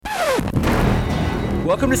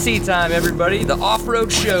Welcome to Seat Time, everybody, the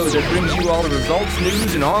off-road show that brings you all the results,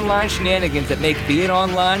 news, and online shenanigans that make being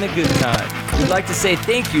online a good time. We'd like to say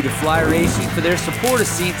thank you to Fly Racing for their support of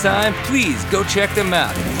Seat Time. Please go check them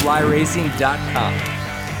out at flyracing.com.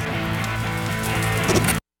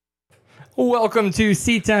 Welcome to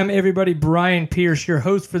Seat Time, everybody. Brian Pierce, your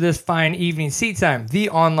host for this fine evening. Seat Time, the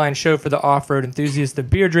online show for the off-road enthusiast, the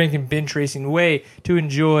beer-drinking, binge-racing way to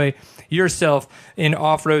enjoy yourself in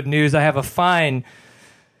off-road news. I have a fine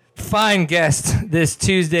guest this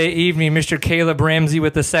Tuesday evening, Mr. Caleb Ramsey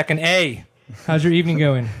with the second A. How's your evening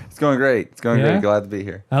going? It's going great. It's going great. Glad to be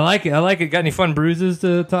here. I like it. Got any fun bruises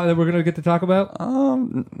to talk that we're going to get to talk about?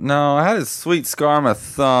 No, I had a sweet scar on my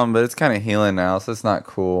thumb, but it's kind of healing now, so it's not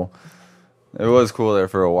cool. It was cool there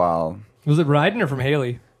for a while. Was it riding or from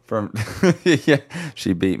Haley? From yeah,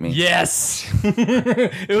 she beat me. Yes,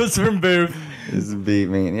 it was from both. Just beat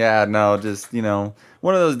me. Yeah, no, just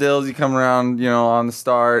one of those deals. You come around, on the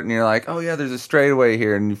start, and you're like, oh yeah, there's a straightaway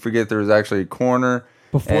here, and you forget there was actually a corner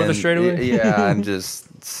before the straightaway. Yeah, and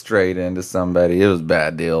just straight into somebody. It was a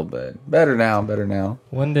bad deal, but better now.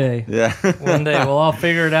 One day. Yeah. One day we'll all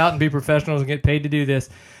figure it out and be professionals and get paid to do this.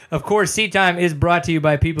 Of course, Seat Time is brought to you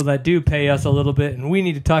by people that do pay us a little bit, and we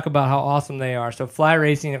need to talk about how awesome they are. So Fly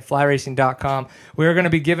Racing at flyracing.com. We're going to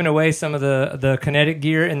be giving away some of the kinetic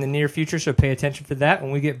gear in the near future, so pay attention for that.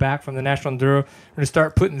 When we get back from the National Enduro, we're going to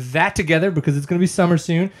start putting that together because it's going to be summer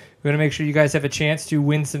soon. We're going to make sure you guys have a chance to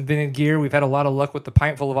win some vintage gear. We've had a lot of luck with the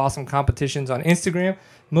Pintful of Awesome competitions on Instagram.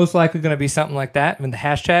 Most likely going to be something like that in the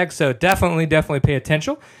hashtag, so definitely pay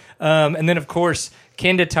attention. And then, of course,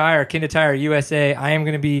 Kenda Tire USA. I am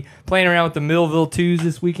going to be playing around with the Millville 2s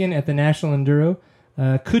this weekend at the National Enduro.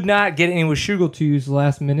 Could not get in with Schugle 2s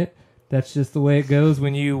last minute. That's just the way it goes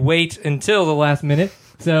when you wait until the last minute.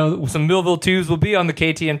 So some Millville 2s will be on the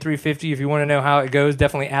KTM 350. If you want to know how it goes,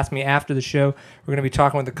 definitely ask me after the show. We're going to be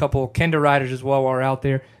talking with a couple Kenda riders as well while we're out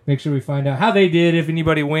there. Make sure we find out how they did, if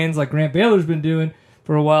anybody wins, like Grant Baylor's been doing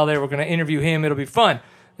for a while there. We're going to interview him. It'll be fun.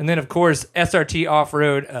 And then, of course, SRT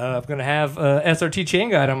Off-Road. I'm going to have a SRT chain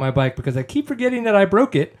guide on my bike because I keep forgetting that I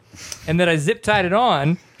broke it and that I zip-tied it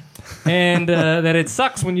on and that it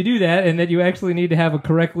sucks when you do that and that you actually need to have a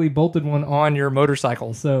correctly bolted one on your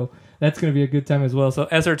motorcycle. So that's going to be a good time as well. So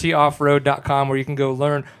srtoffroad.com, where you can go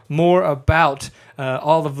learn more about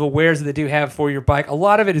all of the wares that they do have for your bike. A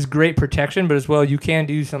lot of it is great protection, but as well you can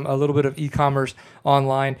do a little bit of e-commerce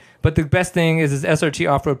online. But the best thing is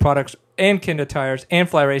SRT Off-Road products and Kenda Tires and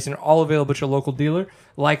Fly Racing are all available at your local dealer,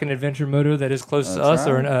 like an Adventure Moto that is close to us,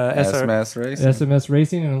 or an SMS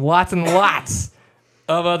Racing, and lots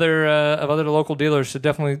of other local dealers. So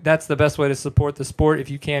definitely that's the best way to support the sport.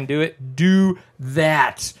 If you can do it, do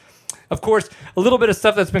that. Of course, a little bit of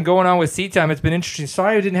stuff that's been going on with Seat Time. It's been interesting.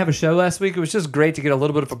 Sorry I didn't have a show last week. It was just great to get a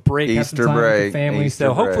little bit of a break. Easter break. With the family.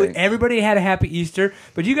 So hopefully everybody had a happy Easter.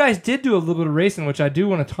 But you guys did do a little bit of racing, which I do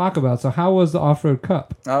want to talk about. So how was the Off-Road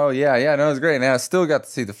Cup? Oh, yeah. No, it was great. Now, I still got to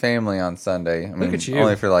see the family on Sunday. I mean, look at you.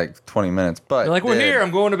 Only for like 20 minutes. But you're like, we're here.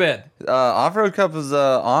 I'm going to bed. Off-Road Cup was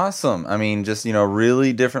awesome. I mean, just,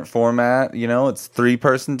 really different format. It's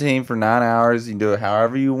 3-person team for 9 hours. You can do it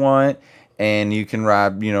however you want. And you can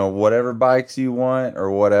ride, whatever bikes you want or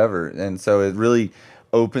whatever. And so it really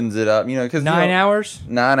opens it up, because 9 hours?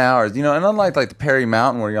 9 hours, and unlike like the Perry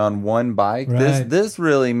Mountain where you're on one bike, right. This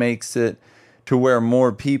really makes it to where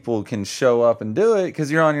more people can show up and do it because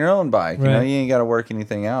you're on your own bike. Right. You ain't got to work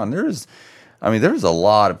anything out. And there's a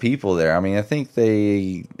lot of people there. I mean, I think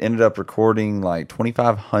they ended up recording like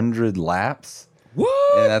 2,500 laps.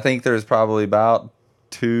 What? And I think there's probably about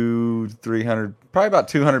 300, probably about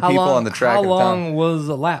 200 people on the track. How long was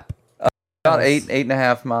a lap? About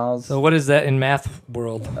 8.5 miles. So what is that in math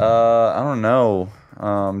world? I don't know.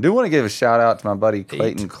 Do want to give a shout out to my buddy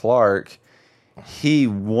Clayton Clark. He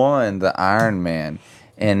won the Ironman.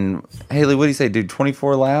 And Haley, what do you say, dude?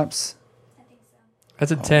 24 laps? I think so.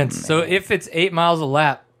 That's intense. So if it's 8 miles a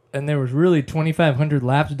lap, and there was really 2,500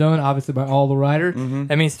 laps done, obviously by all the riders,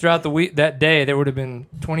 that means throughout the week, that day, there would have been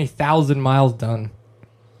 20,000 miles done.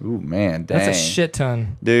 Ooh, man, dang. That's a shit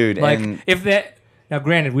ton, dude. Like and if that. Now,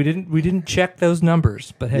 granted, we didn't check those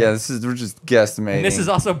numbers, but hey, yeah, we're just guesstimating. And this is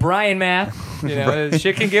also Brian math.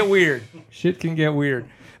 Shit can get weird.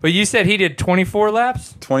 But you said he did 24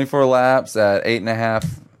 laps. 24 laps at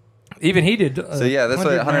 8.5. Even he did. So yeah, that's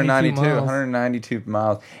like 192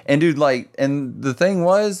 miles. And dude, and the thing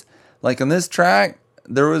was, on this track,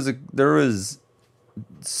 there was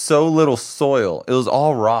so little soil. It was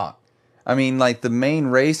all rock. I mean, the main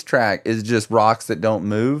racetrack is just rocks that don't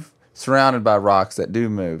move, surrounded by rocks that do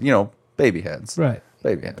move. Baby heads. Right.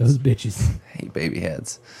 Baby heads. Those bitches. I hate baby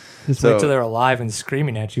heads. Just wait till they're alive and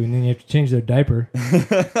screaming at you, and then you have to change their diaper.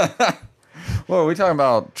 What are we talking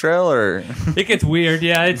about? Trailer? It gets weird.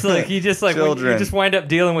 Yeah, it's like you just like you just wind up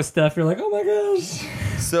dealing with stuff. You're like, oh my gosh.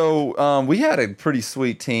 So we had a pretty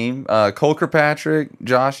sweet team. Cole Kirkpatrick,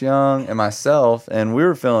 Josh Young, and myself, and we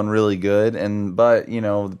were feeling really good. But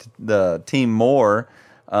the team more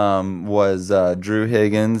was Drew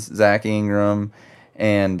Higgins, Zach Ingram,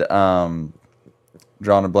 and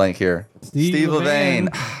drawing a blank here. Steve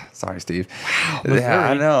Levain. Sorry, Steve. Wow, yeah,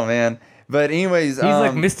 I know, man. But anyways, he's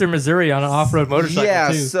like Mr. Missouri on an off-road motorcycle. Yeah,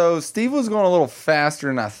 too. So Steve was going a little faster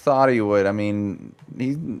than I thought he would. I mean,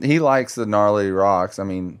 he likes the gnarly rocks. I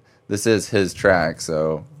mean, this is his track,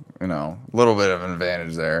 so a little bit of an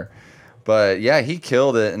advantage there. But yeah, he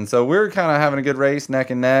killed it, and so we were kind of having a good race, neck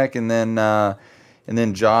and neck. And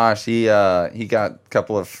then Josh, he got a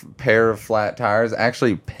couple of pair of flat tires.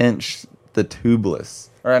 Actually, pinched the tubeless,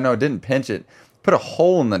 or no, didn't pinch it. Put a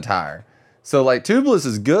hole in the tire. So, like, tubeless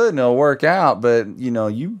is good and it'll work out, but,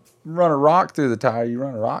 you run a rock through the tire,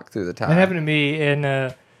 That happened to me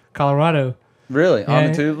in Colorado. Really?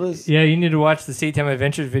 On the tubeless? Yeah, you need to watch the Seat Time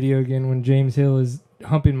Adventures video again when James Hill is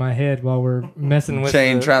humping my head while we're messing with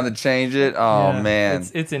trying to change it. Oh, yeah, man.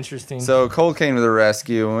 It's interesting. So, Cole came to the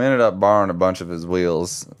rescue, and we ended up borrowing a bunch of his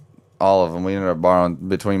wheels. All of them. We ended up borrowing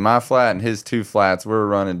between my flat and his two flats. We were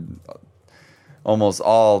running almost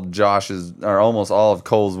all of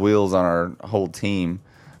Cole's wheels on our whole team.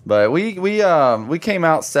 But we came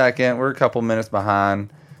out second. We're a couple minutes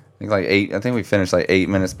behind. I think we finished like 8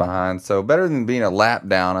 minutes behind. So better than being a lap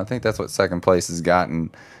down. I think that's what second place has gotten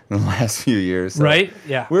in the last few years. So right?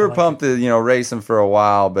 Yeah. We were pumped to, racing for a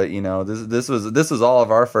while, but this was all of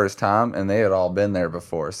our first time, and they had all been there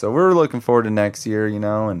before. So we were looking forward to next year,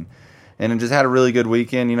 and just had a really good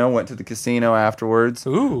weekend, went to the casino afterwards.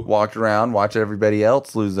 Ooh. Walked around, watched everybody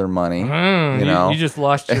else lose their money. You just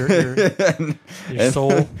lost your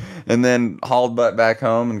soul. And then hauled butt back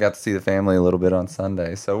home and got to see the family a little bit on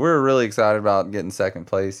Sunday. So we were really excited about getting second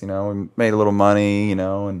place. We made a little money,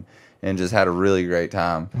 and just had a really great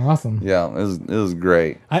time. Awesome. Yeah, it was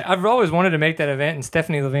great. I've always wanted to make that event, and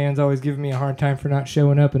Stephanie Levan's always given me a hard time for not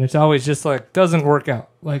showing up, and it's always just like, doesn't work out.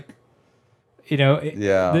 Like,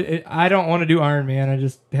 I don't want to do Ironman. I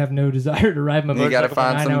just have no desire to ride my motorcycle. You got to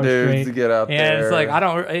find some dudes to get out there. And it's like, I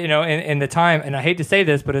don't, and the time, and I hate to say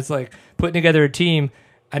this, but it's like putting together a team.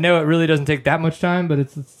 I know it really doesn't take that much time, but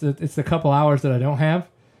it's a couple hours that I don't have.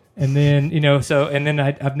 And then,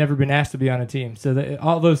 I've never been asked to be on a team. So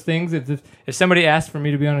all those things, if somebody asks for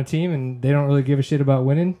me to be on a team and they don't really give a shit about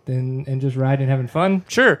winning and just riding and having fun,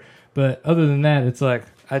 sure. But other than that, it's like,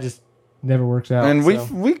 I just never works out. And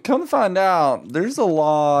we come to find out there's a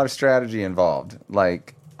lot of strategy involved,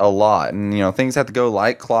 like a lot. And, things have to go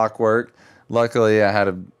like clockwork. Luckily, I had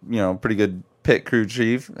a, pretty good pit crew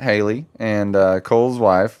chief, Haley, and Cole's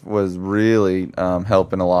wife was really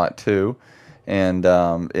helping a lot too. And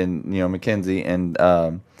Mackenzie and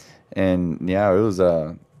yeah, it was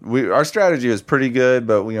our strategy was pretty good,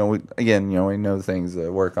 but we know things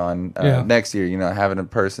to work on next year.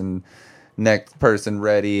 Having next person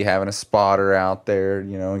ready, having a spotter out there,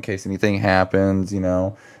 in case anything happens.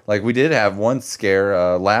 Like we did have one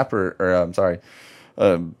scare, one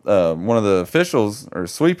of the officials or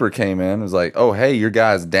sweeper came in and was like, "Oh, hey, your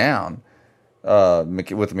guy's down."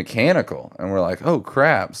 With mechanical, and we're like, oh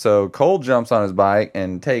crap. So Cole jumps on his bike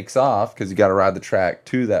and takes off because you got to ride the track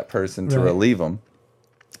to that person to relieve him.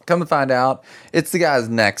 Come to find out, it's the guys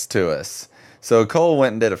next to us. So Cole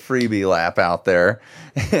went and did a freebie lap out there,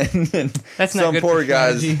 and that's not some good poor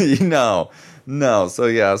guys. No.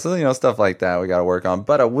 So stuff like that we got to work on.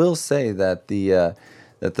 But I will say that the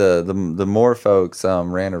more folks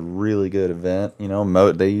ran a really good event.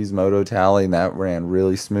 They used Moto Tally, and that ran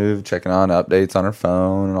really smooth, checking on updates on her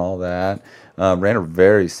phone and all that. Ran a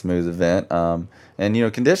very smooth event.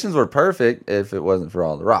 And conditions were perfect if it wasn't for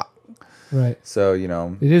all the rock. Right. So,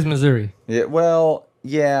 it is Missouri. Yeah, well,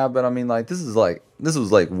 yeah, but I mean, like, this was like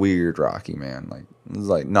weird rocky, man. Like, this is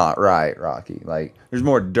like not right rocky. Like, there's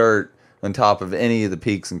more dirt on top of any of the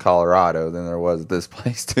peaks in Colorado than there was at this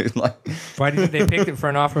place, dude. Like, why did they pick it for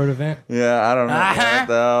an off-road event? Yeah, I don't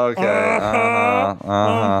know.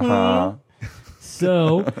 Okay.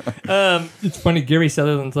 So, it's funny. Gary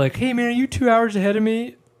Sutherlin's like, "Hey, man, are you 2 hours ahead of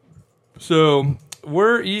me?" So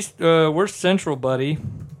we're central, buddy.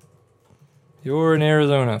 You're in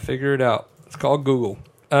Arizona. Figure it out. It's called Google.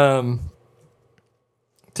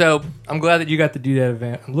 So I'm glad that you got to do that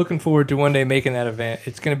event. I'm looking forward to one day making that event.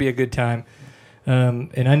 It's going to be a good time.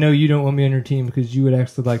 And I know you don't want me on your team because you would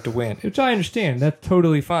actually like to win, which I understand. That's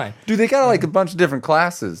totally fine. Dude, they got like a bunch of different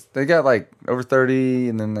classes. They got like over 30,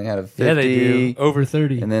 and then they had a 50. Yeah, they do. Over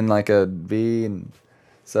 30. And then like a B. And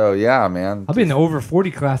so, yeah, man. I'll be in the over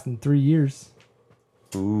 40 class in 3 years.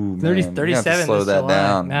 Ooh, 30, man. 37. Slow that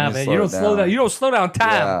down. Nah, man, you don't slow down. You don't slow down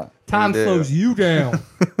time. Yeah, time slows you down.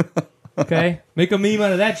 Okay, make a meme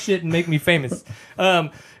out of that shit and make me famous.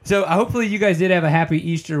 So hopefully you guys did have a happy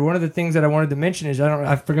Easter. One of the things that I wanted to mention is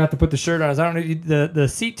I forgot to put the shirt on. I don't know the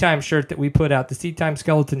Seat Time shirt that we put out, the Seat Time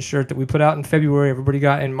skeleton shirt that we put out in February. Everybody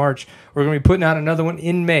got in March. We're going to be putting out another one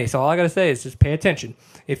in May. So all I got to say is just pay attention.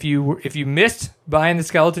 If you missed buying the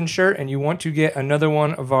skeleton shirt and you want to get another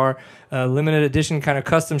one of our limited edition kind of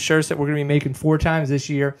custom shirts that we're going to be making 4 times this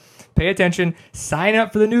year, pay attention. Sign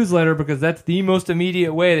up for the newsletter because that's the most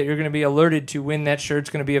immediate way that you're going to be alerted to when that shirt's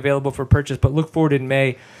going to be available for purchase. But look forward in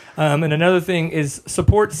May. And another thing is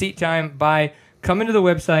support Seat Time by coming to the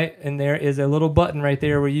website, and there is a little button right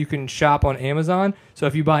there where you can shop on Amazon. So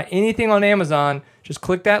if you buy anything on Amazon, just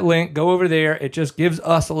click that link, go over there. It just gives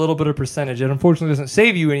us a little bit of percentage. It unfortunately doesn't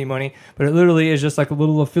save you any money, but it literally is just like a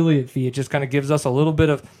little affiliate fee. It just kind of gives us a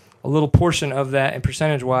little portion of that and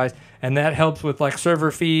percentage-wise, and that helps with like server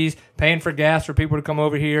fees, paying for gas for people to come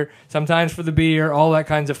over here, sometimes for the beer, all that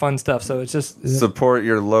kinds of fun stuff. So it's just... Support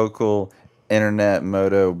your local internet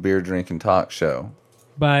moto beer drinking talk show.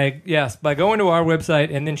 By going to our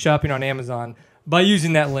website and then shopping on Amazon by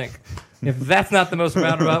using that link. If that's not the most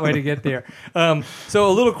roundabout way to get there. So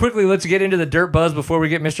a little quickly, let's get into the Dirt Buzz before we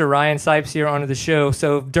get Mr. Ryan Sipes here onto the show.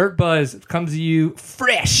 So Dirt Buzz comes to you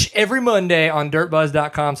fresh every Monday on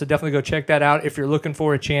dirtbuzz.com. So definitely go check that out if you're looking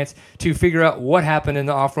for a chance to figure out what happened in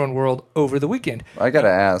the off-road world over the weekend. I got to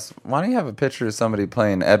ask, why don't you have a picture of somebody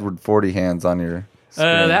playing Edward 40 Hands on your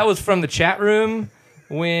screen? That was from the chat room.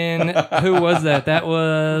 Who was that? That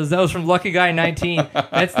was from Lucky Guy 19.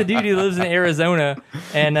 That's the dude who lives in Arizona,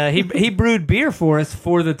 and he brewed beer for us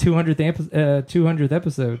for the 200th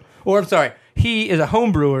episode. Or I'm sorry, he is a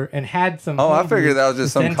home brewer and had some. Oh, I figured that was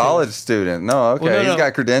just some college student. No, okay, well, no. He's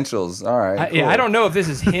got credentials. All right, cool. Yeah, I don't know if this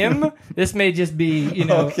is him. This may just be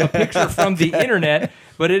a picture from the internet,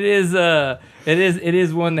 but it is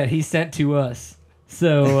one that he sent to us.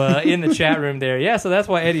 So in the chat room there, yeah. So that's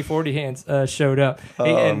why Eddie 40 Hands showed up,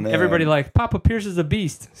 and everybody like Papa Pierce is a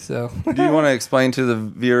beast. So do you want to explain to the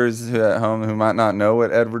viewers who at home who might not know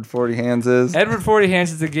what Edward 40 Hands is? Edward 40 Hands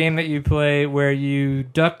is a game that you play where you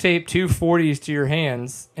duct tape 2 40s to your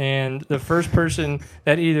hands, and the first person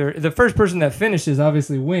that finishes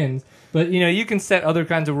obviously wins. But you can set other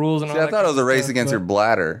kinds of rules and all. I thought it was a race against your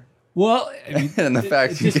bladder. Well, and the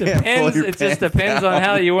fact it just depends on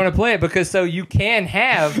how you want to play it, because so you can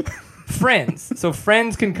have friends. So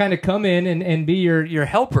friends can kind of come in and be your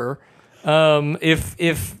helper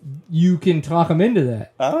if you can talk them into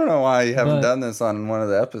that. I don't know why you haven't done this on one of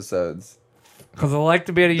the episodes. Because I like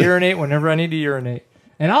to be able to urinate whenever I need to urinate.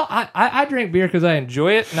 And I drink beer because I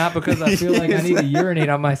enjoy it, not because I feel like I need to urinate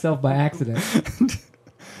on myself by accident.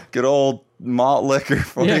 Good old malt liquor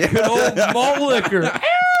for you. Yeah, good old malt liquor.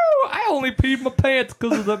 I only peed my pants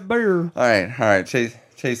because of that beer. All right.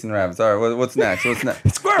 Chasing rabbits. All right, what's next?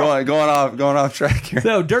 Squirrel. Going off track here.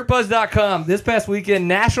 So, dirtbuzz.com. This past weekend,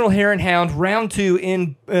 National Hare and Hound Round 2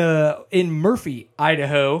 in Murphy,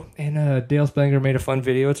 Idaho. And Dale Spangler made a fun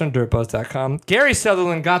video. It's on dirtbuzz.com. Gary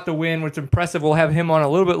Sutherlin got the win, which is impressive. We'll have him on a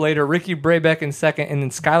little bit later. Ricky Brabeck in second, and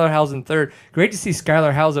then Skylar Howes in third. Great to see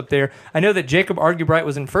Skylar Howes up there. I know that Jacob Argubright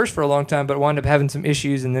was in first for a long time, but wound up having some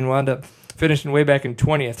issues and then wound up finishing way back in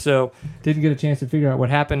 20th, so didn't get a chance to figure out what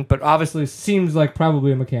happened, but obviously seems like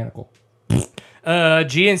probably a mechanical.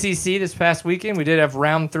 GNCC this past weekend, we did have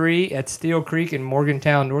round 3 at Steel Creek in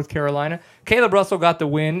Morgantown, North Carolina. Caleb Russell got the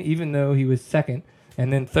win, even though he was second,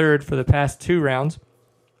 and then third for the past 2 rounds.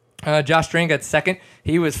 Josh Strain got second.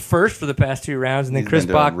 He was first for the past 2 rounds, and then Chris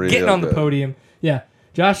Bach getting on the podium. Yeah,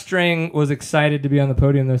 Josh Strain was excited to be on the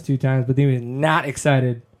podium those 2 times, but he was not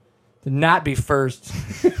excited to not be first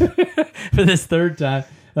for this 3rd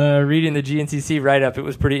time. Reading the GNCC write-up, it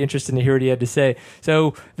was pretty interesting to hear what he had to say.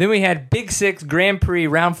 So then we had Big 6 Grand Prix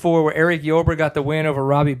Round 4 where Eric Yober got the win over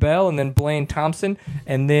Robbie Bell and then Blaine Thompson.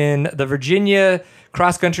 And then the Virginia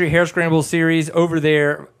Cross-Country Hare Scramble Series over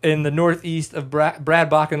there in the northeast of Brad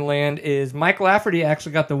Bakken land is Mike Lafferty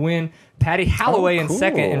actually got the win. Patty Holloway in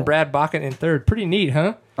second and Brad Bakken in third. Pretty neat,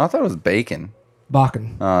 huh? I thought it was Bacon.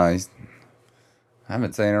 Bakken. I've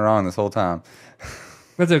been saying it wrong this whole time.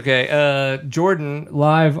 That's okay. Jordan,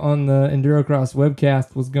 live on the Endurocross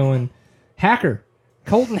webcast, was going, Hacker.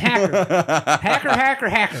 Colton Hacker.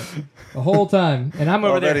 Hacker. The whole time. And I'm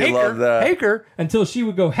over there, Hacker, until she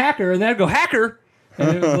would go, Hacker, and then I'd go, Hacker.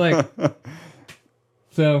 And it was like,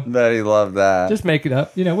 So Bet he loved that. just make it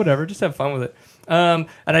up, whatever. Just have fun with it. And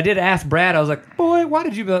I did ask Brad. I was like, "Boy, why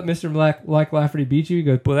did you let Mr. Like Lafferty beat you?" He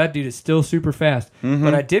goes, "Boy, that dude is still super fast."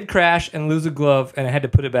 But I did crash and lose a glove, and I had to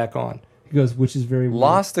put it back on. He goes, which is very weird.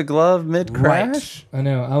 Lost a glove mid-crash? Right. I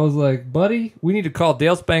know. I was like, buddy, we need to call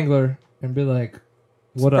Dale Spangler and be like,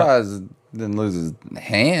 what Surprised up? Didn't lose his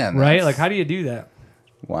hand. Right? Like, how do you do that?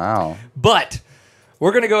 Wow. But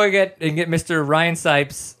we're going to go and get Mr. Ryan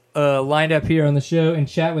Sipes lined up here on the show and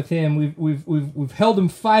chat with him. We've held him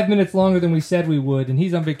 5 minutes longer than we said we would, and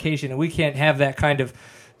he's on vacation, and we can't have that kind of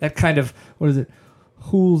what is it?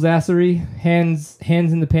 Hoolsassery? Hands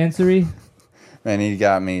in the pantsery? Man, he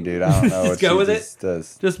got me, dude. I don't know what go with it.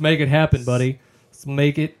 Does. Just make it happen, buddy. Let's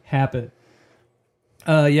make it happen.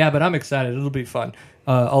 Yeah, but I'm excited. It'll be fun.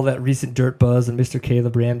 All that recent dirt buzz and Mr.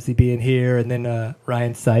 Caleb Ramsey being here, and then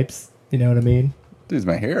Ryan Sipes. You know what I mean? Dude's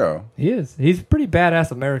my hero. He is. He's a pretty badass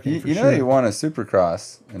American. You know he won a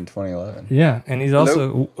Supercross in 2011. Yeah, and he's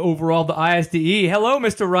also overall the ISDE. Hello,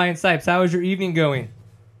 Mr. Ryan Sipes. How is your evening going?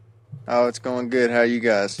 Oh, it's going good. How are you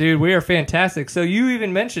guys? Dude, we are fantastic. So you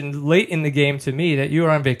even mentioned late in the game to me that you were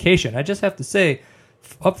on vacation. I just have to say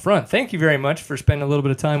up front, thank you very much for spending a little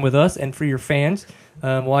bit of time with us and for your fans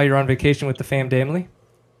while you're on vacation with the fam family.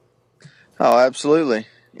 Oh, absolutely.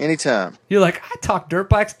 Anytime. You're like, I talk dirt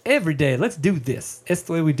bikes every day. Let's do this. It's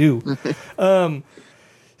the way we do.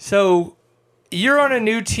 So you're on a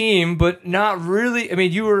new team, but not really. I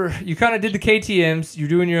mean, you kind of did the KTMs. You're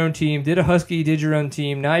doing your own team. Did a Husky, did your own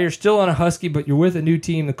team. Now you're still on a Husky, but you're with a new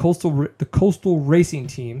team, the Coastal Racing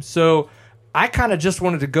Team. So I kind of just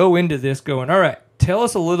wanted to go into this going, all right, tell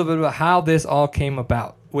us a little bit about how this all came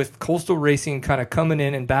about with Coastal Racing kind of coming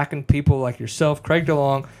in and backing people like yourself, Craig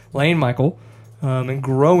DeLong, Lane Michael, and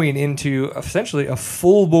growing into essentially a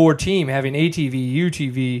full bore team, having ATV,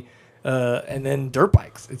 UTV, and then dirt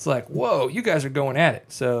bikes. It's like, whoa, you guys are going at it.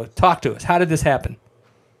 So talk to us. How did this happen?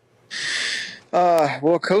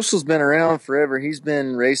 Well, Coastal's been around forever. He's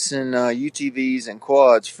been racing UTVs and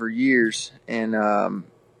quads for years. And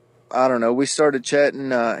I don't know, we started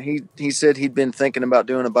chatting. He said he'd been thinking about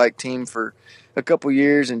doing a bike team for a couple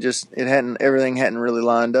years, and just everything hadn't really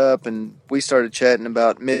lined up. And we started chatting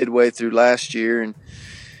about midway through last year and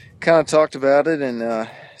kind of talked about it, and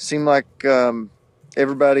seemed like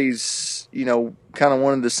everybody's, kind of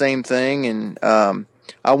wanted the same thing. And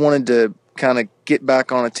I wanted to kind of get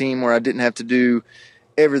back on a team where I didn't have to do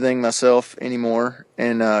everything myself anymore,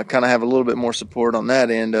 and kind of have a little bit more support on that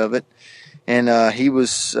end of it. And he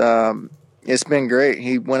was, it's been great.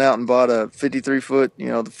 He went out and bought a 53-foot,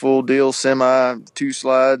 the full deal semi, 2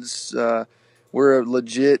 slides. We're a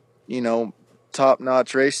legit,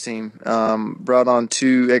 top-notch race team. Brought on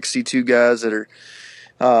 2 XC2 guys that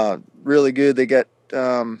are really good. They got,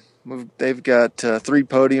 they've got 3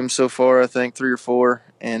 podiums so far, I think, 3 or 4.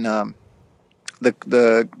 And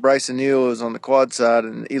the Bryson Neal is on the quad side,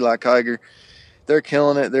 and Eli Kiger, they're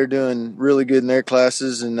killing it. They're doing really good in their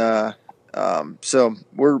classes, and so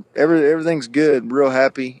everything's good. Real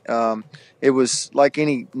happy. It was like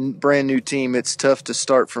any brand new team. It's tough to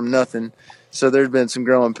start from nothing. So there's been some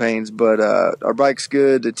growing pains, but our bike's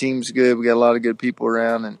good. The team's good. We got a lot of good people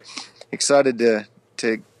around, and excited to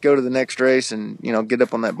go to the next race and get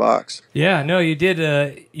up on that box. Yeah, no, you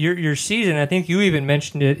did. Your season, I think you even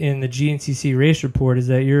mentioned it in the GNCC race report, is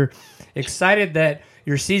that you're excited that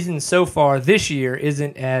your season so far this year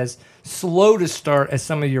isn't as slow to start as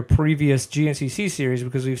some of your previous GNCC series,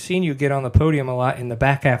 because we've seen you get on the podium a lot in the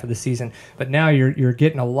back half of the season, but now you're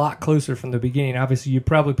getting a lot closer from the beginning. Obviously, you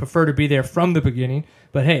probably prefer to be there from the beginning,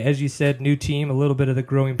 but hey, as you said, new team, a little bit of the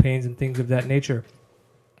growing pains and things of that nature.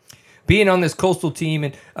 Being on this Coastal team,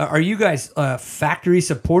 and are you guys factory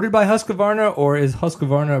supported by Husqvarna, or is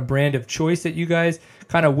Husqvarna a brand of choice that you guys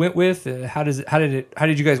kind of went with? How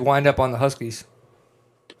did you guys wind up on the Huskies?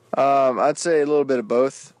 I'd say a little bit of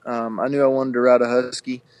both. I knew I wanted to ride a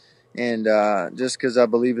Husky, and just because I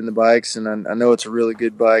believe in the bikes, and I know it's a really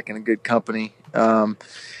good bike and a good company. And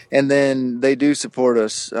then they do support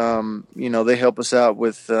us. They help us out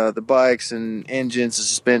with the bikes and engines and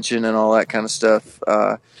suspension and all that kind of stuff.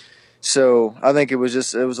 So I think it was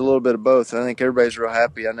a little bit of both. I think everybody's real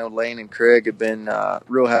happy. I know Lane and Craig have been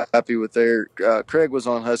real happy with their. Craig was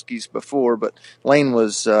on Huskies before, but Lane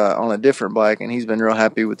was on a different bike, and he's been real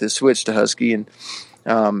happy with his switch to Husky. And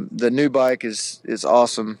the new bike is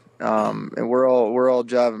awesome, and we're all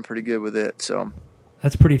jiving pretty good with it. So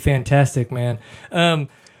that's pretty fantastic, man.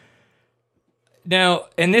 Now,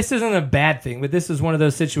 and this isn't a bad thing, but this is one of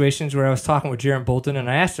those situations where I was talking with Jaron Bolton, and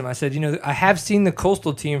I asked him, I said, I have seen the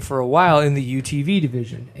Coastal team for a while in the UTV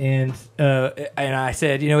division. And I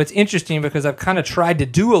said, it's interesting because I've kind of tried to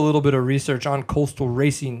do a little bit of research on Coastal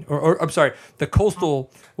racing, or I'm sorry, the Coastal,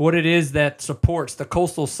 what it is that supports, the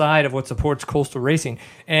Coastal side of what supports Coastal racing.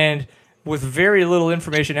 And with very little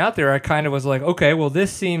information out there, I kind of was like, okay, well,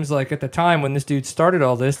 this seems like at the time when this dude started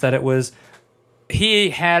all this, that it was... He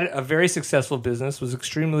had a very successful business, was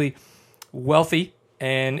extremely wealthy,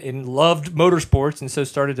 and loved motorsports, and so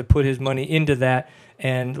started to put his money into that.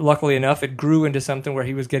 And luckily enough, it grew into something where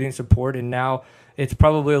he was getting support, and now it's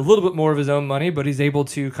probably a little bit more of his own money, but he's able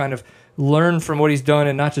to kind of learn from what he's done,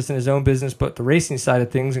 and not just in his own business, but the racing side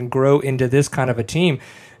of things, and grow into this kind of a team.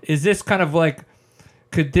 Is this kind of like...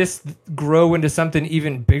 Could this grow into something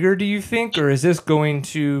even bigger, do you think? Or is this going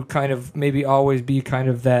to kind of maybe always be kind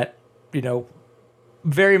of that,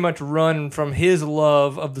 very much run from his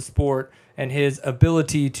love of the sport and his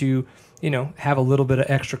ability to, have a little bit of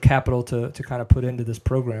extra capital to kind of put into this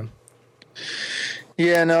program?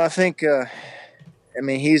 Yeah, no, I think,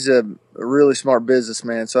 he's a really smart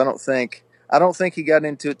businessman, so I don't think he got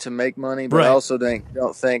into it to make money, but right. I also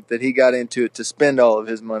don't think that he got into it to spend all of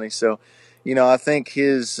his money. So, I think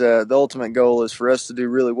his the ultimate goal is for us to do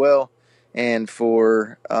really well, and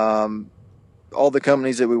for all the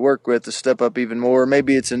companies that we work with to step up even more.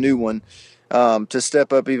 Maybe it's a new one to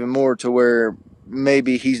step up even more to where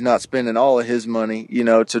maybe he's not spending all of his money,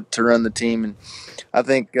 to run the team. And I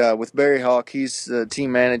think with Barry Hawk, he's the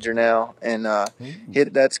team manager now, and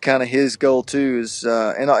that's kind of his goal too. Is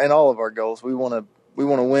and all of our goals, we want to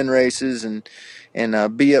win races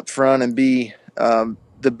and be up front and be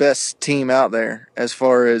the best team out there as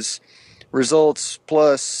far as results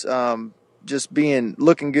plus. Just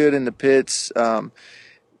looking good in the pits,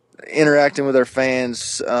 interacting with our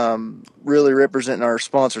fans, really representing our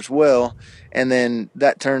sponsors well, and then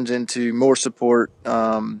that turns into more support.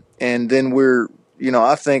 And then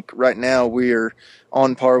I think right now we are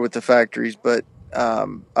on par with the factories, but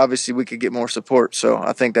obviously we could get more support. So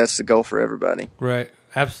I think that's the goal for everybody. Right,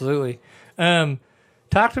 absolutely.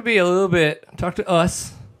 Talk to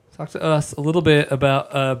us a little bit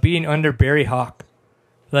about being under Barry Hawk,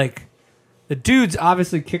 like. The dude's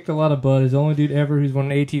obviously kicked a lot of butt. He's the only dude ever who's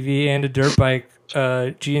won an ATV and a dirt bike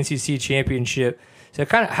GNCC championship.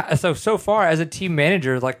 So so far as a team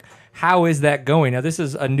manager, like, how is that going? Now, this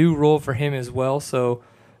is a new role for him as well, so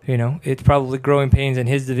it's probably growing pains in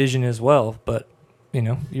his division as well. But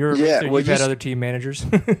you've had other team managers.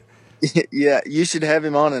 Yeah, you should have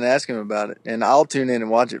him on and ask him about it, and I'll tune in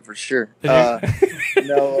and watch it for sure.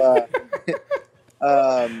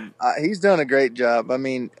 He's done a great job.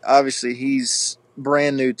 Obviously he's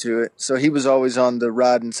brand new to it, so he was always on the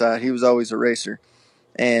riding side. He was always a racer,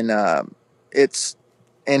 and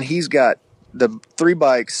he's got the 3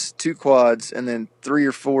 bikes, 2 quads, and then 3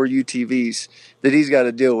 or 4 UTVs that he's got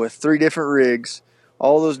to deal with. 3 different rigs,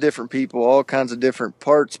 all those different people, all kinds of different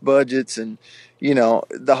parts, budgets, and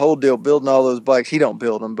the whole deal. Building all those bikes, he don't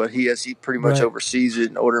build them, but he pretty much oversees it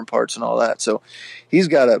and ordering parts and all that. So he's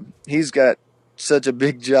got such a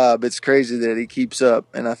big job. It's crazy that he keeps up,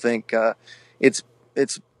 and I think it's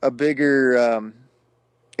a bigger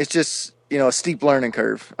it's just a steep learning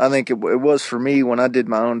curve. I think it was for me when I did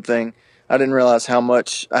my own thing. I didn't realize how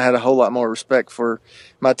much I had a whole lot more respect for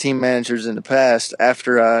my team managers in the past.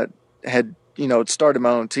 After I had started my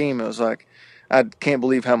own team, it was like, I can't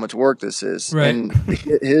believe how much work this is. Right. And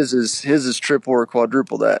his is triple or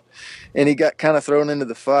quadruple that, and he got kind of thrown into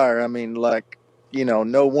the fire.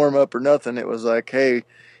 No warm up or nothing. It was like, hey,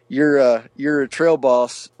 you're a trail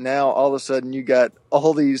boss now. All of a sudden, you got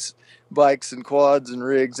all these bikes and quads and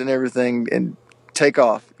rigs and everything, and take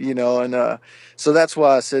off. And so that's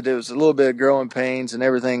why I said it was a little bit of growing pains and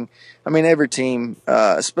everything. Every team,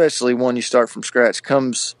 especially when you start from scratch,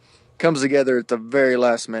 comes together at the very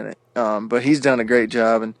last minute. But he's done a great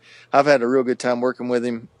job, and I've had a real good time working with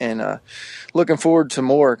him, and looking forward to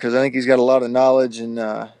more, because I think he's got a lot of knowledge and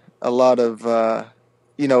a lot of,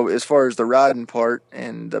 as far as the riding part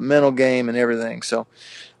and the mental game and everything. So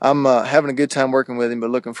I'm having a good time working with him, but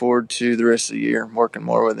looking forward to the rest of the year working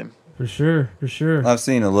more with him. For sure. I've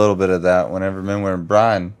seen a little bit of that when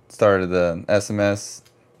Brian started the SMS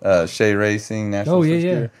Shea Racing National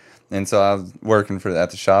Gear. And so I was working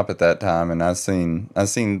at the shop at that time, and I've seen a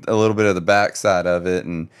little bit of the backside of it,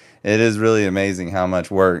 and it is really amazing how much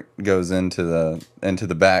work goes into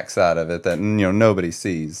the backside of it that nobody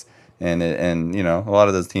sees, and a lot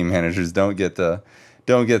of those team managers don't get the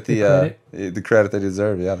credit they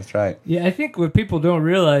deserve. Yeah, that's right. Yeah, I think what people don't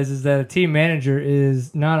realize is that a team manager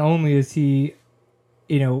is not only is he,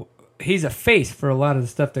 he's a face for a lot of the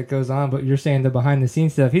stuff that goes on, but you're saying the behind the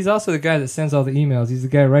scenes stuff. He's also the guy that sends all the emails. He's the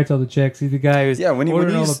guy who writes all the checks. He's the guy who's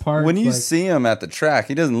ordering all the parts. When you see him at the track,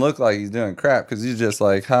 he doesn't look like he's doing crap because he's just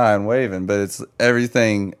like high and waving, but it's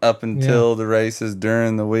everything up until the races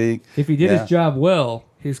during the week. If he did his job well,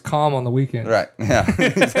 he's calm on the weekend. Right. Yeah,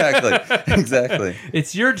 exactly. Exactly.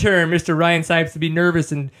 It's your turn, Mr. Ryan Sipes, to be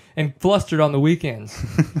nervous and flustered on the weekends.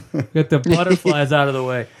 Get the butterflies out of the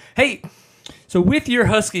way. Hey, so with your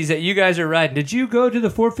Huskies that you guys are riding, did you go to the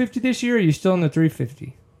 450 this year, or are you still on the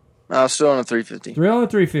 350? I'm still on the 350. Still on the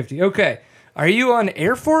 350. Okay. Are you on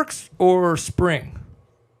air forks or spring?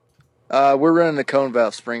 We're running the cone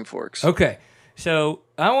valve spring forks. Okay. So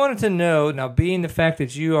I wanted to know, now being the fact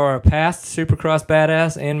that you are a past Supercross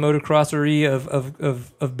badass and motocrossery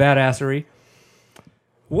of badassery,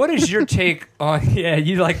 what is your take on? Yeah,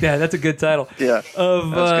 you like that? That's a good title. Yeah.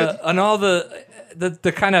 On all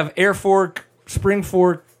the kind of air fork, spring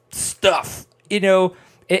fork stuff,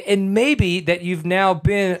 and maybe that you've now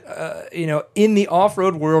been, in the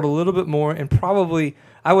off-road world a little bit more, and probably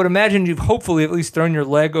I would imagine you've hopefully at least thrown your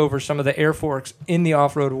leg over some of the air forks in the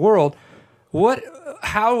off-road world.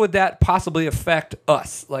 How would that possibly affect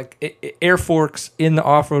us, like air forks in the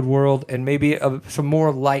off-road world, and maybe some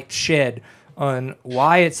more light shed on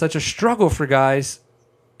why it's such a struggle for guys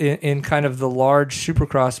in kind of the large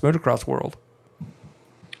supercross, motocross world?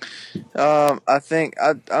 I think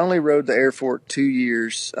I only rode the air fork 2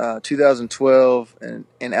 years, 2012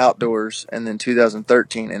 in outdoors, and then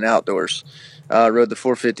 2013 in outdoors. I rode the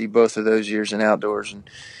 450 both of those years in outdoors, and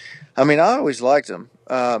I mean, I always liked them.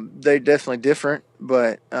 They're definitely different,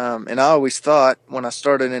 but and I always thought when I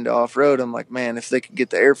started into off-road, I'm like, man, if they could get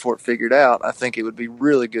the air fork figured out, I think it would be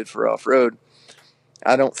really good for off-road.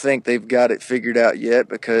 I don't think they've got it figured out yet,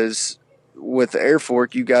 because with the air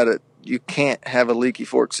fork, you can't have a leaky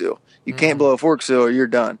fork seal. You can't blow a fork seal or you're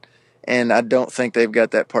done. And I don't think they've got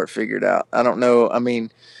that part figured out. I don't know. I mean,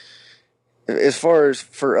 as far as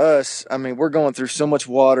for us, I mean, we're going through so much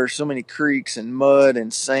water, so many creeks and mud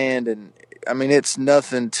and sand, and I mean, it's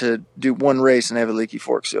nothing to do one race and have a leaky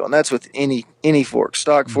fork seal. And that's with any fork,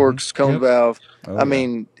 stock forks, cone valve. I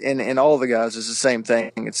mean, and all the guys is the same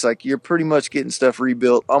thing. It's like you're pretty much getting stuff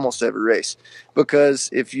rebuilt almost every race, because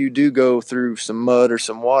if you do go through some mud or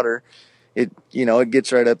some water, it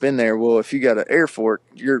gets right up in there. Well, if you got an air fork,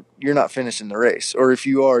 you're not finishing the race, or if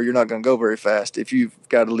you are, you're not going to go very fast if you've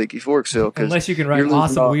got a leaky fork seal. Unless you can ride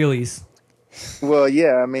awesome wheelies. Well,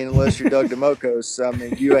 yeah, I mean, unless you're Doug DeMocos, I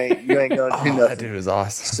mean, you ain't gonna do nothing. That dude is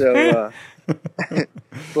awesome. So,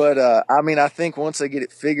 but I mean, I think once they get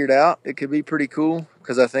it figured out, it could be pretty cool,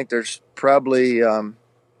 because I think there's probably, the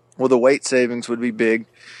weight savings would be big,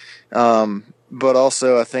 but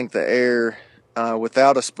also I think the air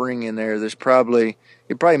without a spring in there, it'd probably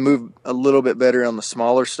move a little bit better on the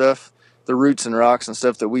smaller stuff, the roots and rocks and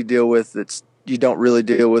stuff that we deal with. You don't really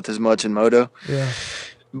deal with as much in moto. Yeah.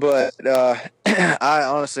 But I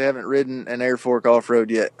honestly haven't ridden an air fork off-road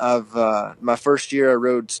yet. My first year I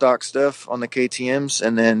rode stock stuff on the KTMs,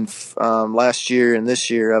 and then last year and this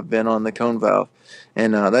year I've been on the cone valve,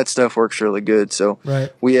 and that stuff works really good. So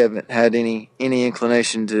we haven't had any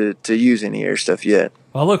inclination to use any air stuff yet.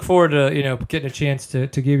 Well, I look forward to getting a chance to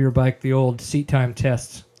give your bike the old seat time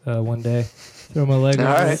test one day. Throw my leg. All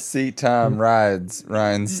right. Seat time rides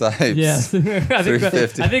Ryan Sipes. Yes, I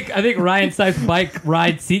think Ryan Sipes bike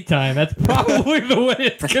ride seat time. That's probably the way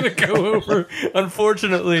it's gonna go over.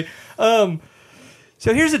 Unfortunately, so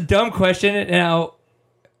here's a dumb question. Now,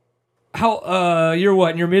 how you're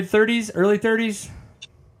what, in your mid 30s, early 30s?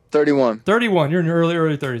 31. 31. You're in your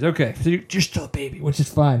early 30s. Okay, so you're still a baby, which is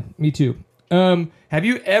fine. Me too. Have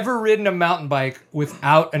you ever ridden a mountain bike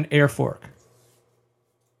without an air fork?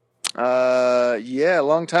 Yeah, a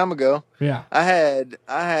long time ago. Yeah. I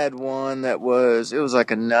had one that was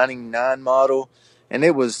like a 99 model, and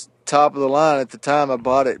it was top of the line at the time. I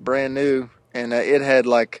bought it brand new, and it had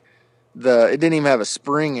like it didn't even have a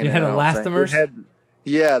spring in it. It had elastomers?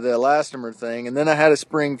 The elastomer thing, and then I had a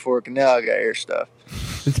spring fork, and now I got air stuff.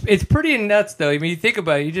 It's pretty nuts, though. I mean, you think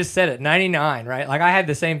about it. You just said it, 99, right? Like, I had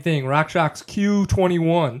the same thing, RockShox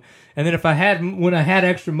Q21, and then when I had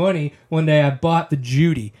extra money, one day I bought the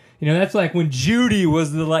Judy. That's like when Judy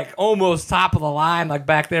was the like almost top of the line, like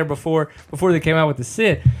back there before they came out with the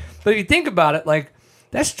Sid. But if you think about it, like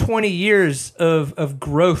that's 20 years of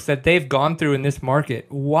growth that they've gone through in this market.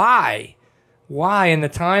 Why in the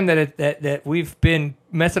time that we've been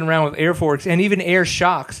messing around with air forks and even air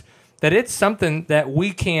shocks, that it's something that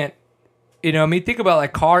we can't, think about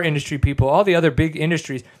like car industry people, all the other big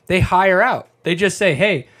industries, they hire out. They just say,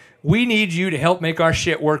 hey, we need you to help make our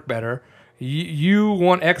shit work better. you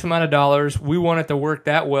want X amount of dollars. We want it to work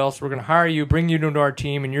that well, so we're going to hire you, bring you into our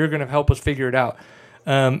team, and you're going to help us figure it out.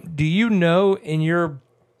 Do you know in your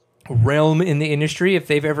realm in the industry if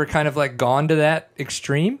they've ever kind of like gone to that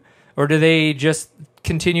extreme, or do they just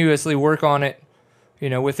continuously work on it,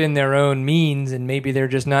 within their own means, and maybe they're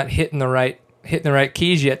just not hitting the right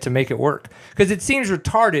keys yet to make it work? Because it seems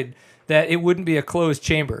retarded that it wouldn't be a closed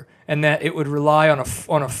chamber and that it would rely on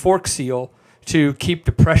a fork seal to keep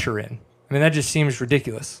the pressure in. I mean, that just seems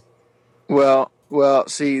ridiculous. Well,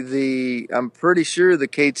 see, I'm pretty sure the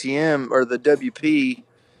KTM or the WP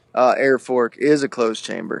air fork is a closed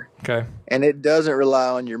chamber. Okay. And it doesn't rely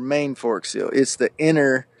on your main fork seal. It's the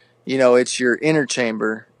inner, it's your inner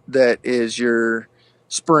chamber that is your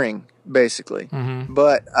spring, basically. Mm-hmm.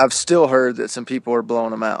 But I've still heard that some people are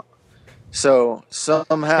blowing them out. So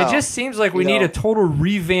somehow... It just seems like we need a total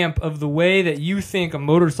revamp of the way that you think a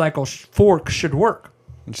motorcycle fork should work.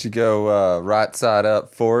 You should go right side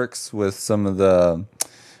up forks with some of the,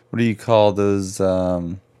 what do you call those? Yeah,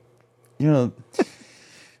 you know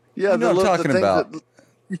what I'm talking about.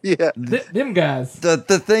 Them guys.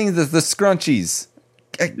 The things, the scrunchies.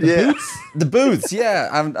 Boots? The boots, yeah.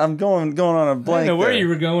 I'm going on a blank. I don't know where there. you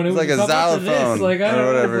were going. It It's was like a xylophone or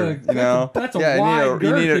whatever. That's a wide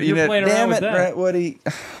girth. You're playing around with that. Right, Woody.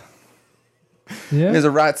 Yeah. There's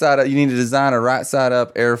a right side up. You need to design a right side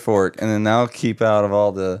up air fork, and then that'll keep out of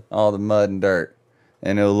all the mud and dirt,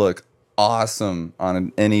 and it'll look awesome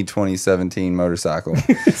on any 2017 motorcycle.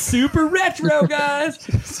 Super retro, guys.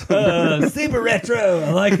 Super retro.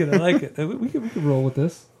 I like it. We could roll with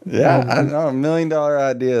this. Yeah, I know, $1 million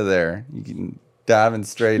idea there. You can diving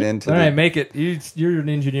straight into. All right, make it. You're an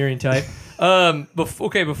engineering type.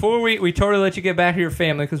 Before we totally let you get back to your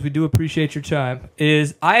family, because we do appreciate your time,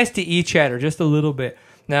 is ISTE chatter just a little bit.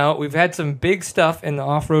 Now, we've had some big stuff in the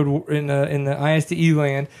off-road in the ISTE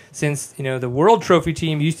land since, the World Trophy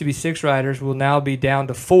team used to be 6 riders, will now be down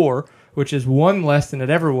to 4, which is 1 less than it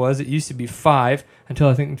ever was. It used to be 5 until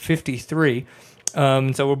I think 53.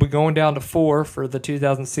 So we'll be going down to 4 for the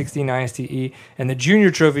 2016 ISTE, and the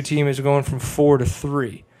junior trophy team is going from 4 to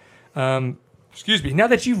 3. Excuse me. Now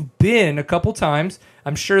that you've been a couple times,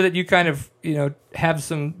 I'm sure that you kind of have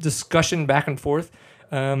some discussion back and forth.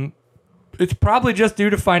 It's probably just due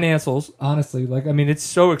to financials, honestly. It's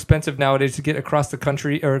so expensive nowadays to get across the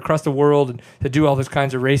country or across the world and to do all those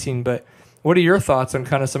kinds of racing. But what are your thoughts on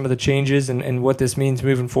kind of some of the changes and what this means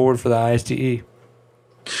moving forward for the ISTE?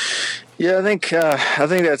 Yeah, I think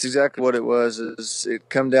that's exactly what it was. It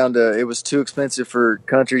come down to it was too expensive for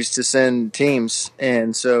countries to send teams,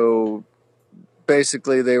 and so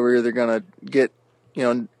basically they were either going to get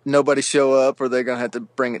nobody show up, or they're going to have to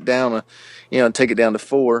bring it down, take it down to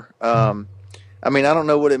 4. I don't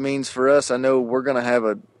know what it means for us. I know we're going to have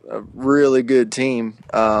a really good team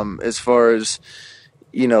as far as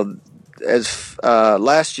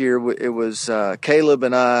last year it was Caleb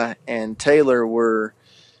and I and Taylor were.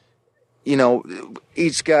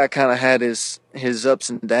 Each guy kind of had his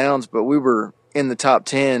ups and downs, but we were in the top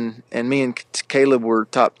 10, and me and Caleb were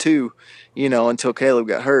top 2, until Caleb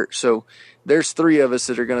got hurt. So there's 3 of us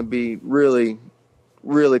that are going to be really,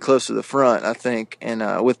 really close to the front, I think.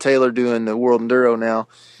 And with Taylor doing the World Enduro now,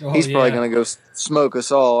 he's probably going to go smoke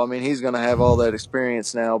us all. He's going to have all that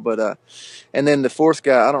experience now. But and then the 4th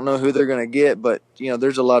guy, I don't know who they're going to get, but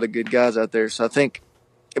there's a lot of good guys out there. So I think.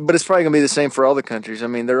 But it's probably going to be the same for all the countries.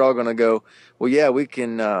 They're all going to go, well, yeah, we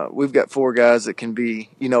can. We've got 4 guys that can be,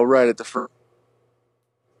 right at the front.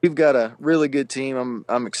 We've got a really good team.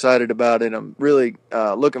 I'm excited about it. I'm really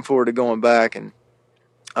looking forward to going back, and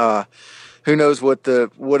who knows what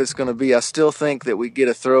it's going to be. I still think that we get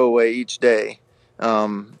a throwaway each day. But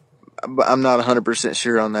I'm not 100%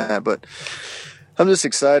 sure on that, but I'm just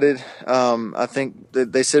excited. I think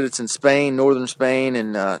that they said it's in Spain, northern Spain,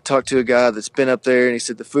 and talked to a guy that's been up there, and he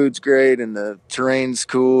said the food's great and the terrain's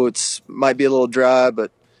cool. It's might be a little dry,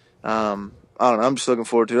 but I don't know. I'm just looking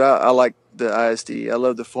forward to it. I like the ISD. I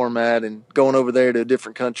love the format and going over there to a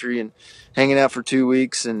different country and hanging out for 2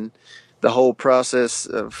 weeks, and the whole process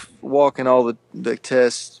of walking all the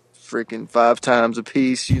tests freaking 5 times a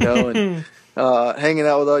piece, and hanging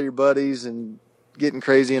out with all your buddies and getting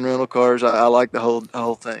crazy in rental cars. I like the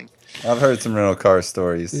whole thing. I've heard some rental car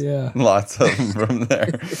stories. Yeah. Lots of them from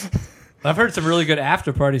there. I've heard some really good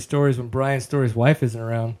after party stories when Brian Story's wife isn't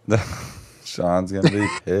around. Sean's gonna be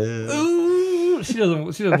pissed. Ooh, she doesn't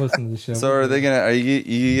listen to the show. So are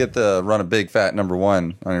you get to run a big fat number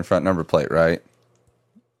 1 on your front number plate, right?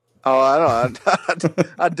 Oh, I don't know.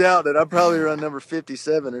 I doubt it. I'd probably run number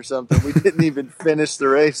 57 or something. We didn't even finish the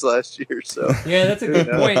race last year, so. Yeah, that's a good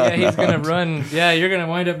point. Yeah, he's going to run. Yeah, you're going to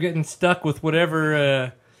wind up getting stuck with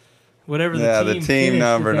whatever Whatever the Yeah, team the team finished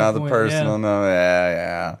number, at that not the point, personal number.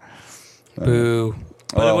 Yeah. Boo.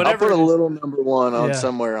 But Well, I'll whatever. put a little number 1 on Yeah.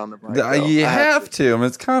 somewhere on the bike. though. You I have to. I mean,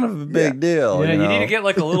 it's kind of a big deal. Yeah, you you know? need to get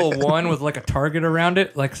like a little one with like a target around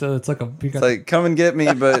it, like so it's like a. It's like, come and get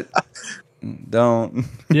me, but don't.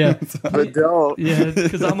 Yeah, But don't. yeah,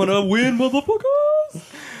 because I'm gonna win, motherfuckers.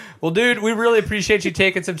 Well, dude, we really appreciate you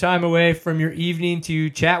taking some time away from your evening to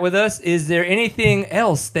chat with us. Is there anything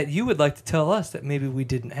else that you would like to tell us that maybe we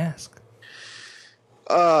didn't ask?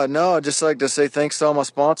 No, I'd just like to say thanks to all my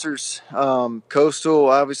sponsors. Coastal,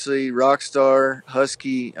 obviously, Rockstar,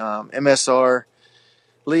 Husky, MSR,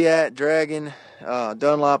 Leat, Dragon,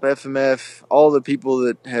 Dunlop, FMF, all the people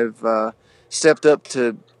that have stepped up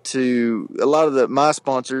to a lot of my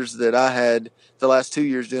sponsors that I had the last 2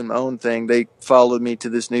 years doing my own thing. They followed me to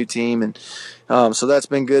this new team, and so that's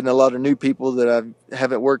been good. And a lot of new people that I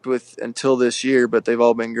haven't worked with until this year, but they've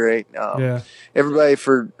all been great. Everybody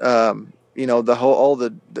for all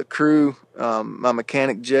the crew, my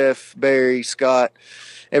mechanic Jeff, Barry, Scott,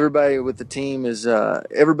 everybody with the team is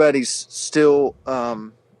everybody's still.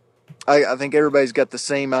 I think everybody's got the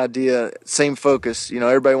same idea, same focus.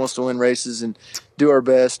 Everybody wants to win races and do our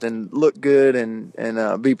best and look good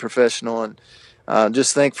and be professional, and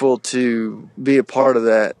just thankful to be a part of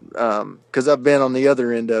that because I've been on the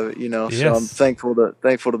other end of it. Yes. So I'm thankful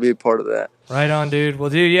to be a part of that. Right on, dude. Well,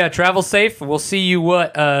 dude, yeah, travel safe. We'll see you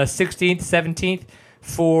 16th, 17th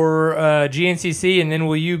for GNCC, and then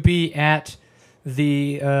will you be at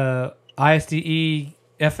the ISDE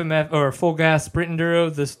FMF or Full Gas Sprint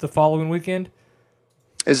Enduro the following weekend?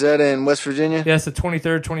 Is that in West Virginia? Yes, the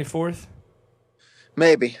 23rd, 24th.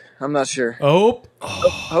 Maybe. I'm not sure. Oh.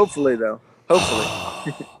 Hopefully, though.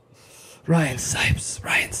 Hopefully. Ryan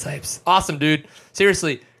Sipes. Awesome, dude.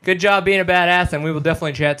 Seriously, good job being a badass, and we will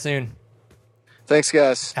definitely chat soon. Thanks,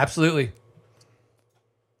 guys. Absolutely.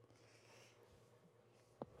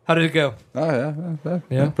 How did it go? Oh,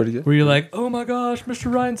 yeah, pretty good. Were you like, oh my gosh,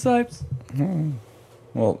 Mr. Ryan Sipes?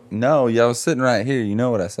 Well, no, I was sitting right here. You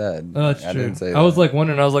know what I said. Oh, that's I true. didn't say I that. was like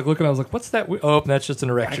wondering. I was like looking. I was like, what's that? Oh, that's just an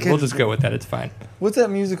erection. We'll just go with that. It's fine. What's that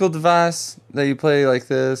musical device that you play like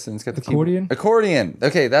this and it's got the Accordion? Accordion.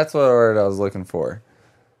 Okay, that's what word I was looking for.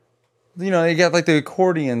 You got like the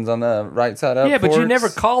accordions on the right side up. Yeah, but you forks. never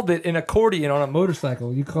called it an accordion on a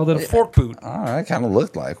motorcycle. You called it a fork boot. Oh, that kind of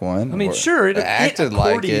looked like one. I mean, sure, it acted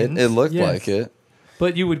like it. It looked like it.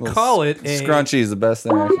 But you would call it a... Scrunchy is the best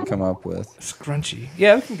thing I can come up with. Scrunchy.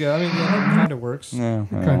 Yeah, we can go. I mean, yeah, it kind of works. Yeah, it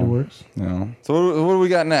kind of works. Yeah. So what do we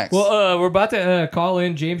got next? Well, we're about to call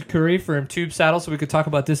in James Curry from Tube Saddle so we could talk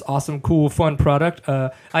about this awesome, cool, fun product.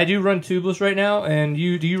 I do run tubeless right now, and do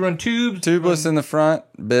you run tubes? Tubeless in the front,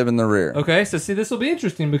 bib in the rear. Okay, so see, this will be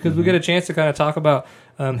interesting because we get a chance to kind of talk about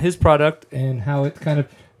his product and how it kind of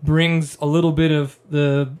brings a little bit of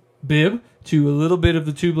the bib to a little bit of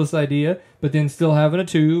the tubeless idea, but then still having a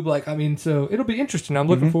tube. So it'll be interesting. I'm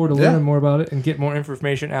looking forward to learning more about it and get more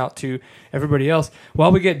information out to everybody else.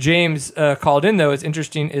 While we get James called in, though, it's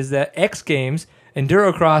interesting is that X Games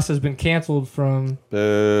Endurocross has been canceled from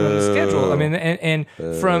the schedule. I mean, and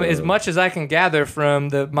from as much as I can gather from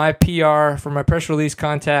my PR, from my press release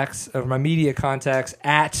contacts, or my media contacts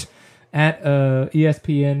at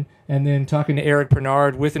ESPN, and then talking to Eric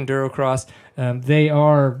Bernard with Endurocross,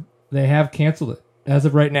 they have canceled it as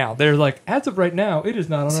of right now. They're like, as of right now, it is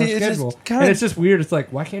not on our schedule. And it's just weird. It's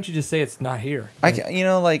like, why can't you just say it's not here? I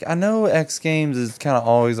know X Games is kind of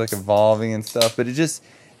always like evolving and stuff, but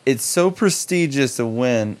it's so prestigious to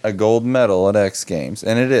win a gold medal at X Games,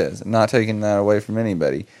 and it is. I'm not taking that away from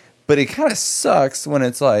anybody, but it kind of sucks when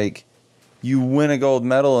it's like you win a gold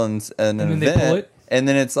medal in an event, they pull it? And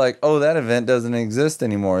then it's like, oh, that event doesn't exist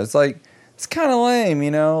anymore. It's like, it's kind of lame,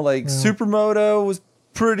 Supermoto was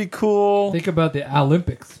pretty cool. Think about the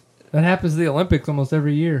Olympics. That happens to the Olympics almost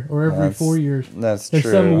every year or every 4 years. There's true.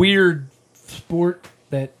 There's some weird sport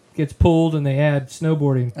that gets pulled and they add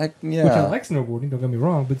snowboarding. Which I like snowboarding, don't get me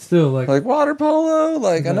wrong, but still like water polo?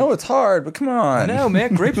 I know it's hard, but come on. I know,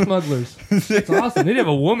 man. Grape smugglers. It's awesome. They'd have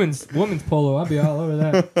a woman's polo. I'd be all over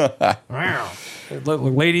that. Wow.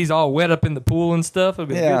 Ladies all wet up in the pool and stuff.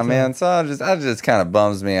 Yeah, man. So it just kind of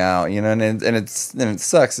bums me out, and it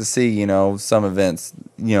sucks to see, some events,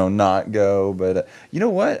 not go. But you know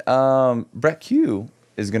what? Brett Q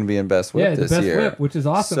is going to be in Best Whip this year. Best Whip, which is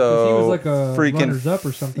awesome because he was like a runners up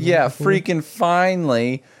or something. Yeah, freaking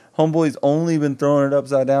finally, homeboy's only been throwing it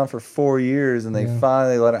upside down for 4 years, and they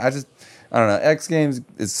finally let it. I don't know. X Games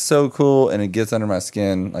is so cool, and it gets under my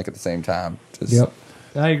skin at the same time. Yep.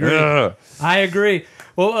 I agree. I agree.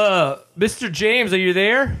 Well, Mr. James, are you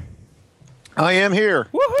there? I am here.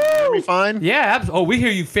 Woohoo! hear me fine? Yeah. Oh, we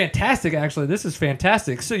hear you fantastic. Actually, this is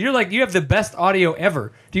fantastic. So you have the best audio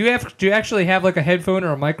ever. Do you actually have like a headphone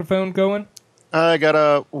or a microphone going? I got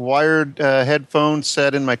a wired headphone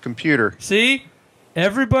set in my computer. See,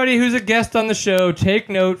 everybody who's a guest on the show, take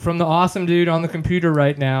note from the awesome dude on the computer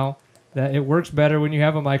right now that it works better when you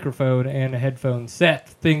have a microphone and a headphone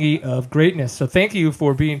set thingy of greatness. So thank you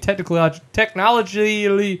for being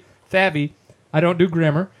technologically savvy. I don't do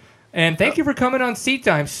grammar. And thank you for coming on Seat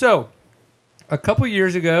Time. So a couple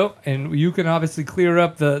years ago, and you can obviously clear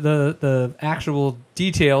up the actual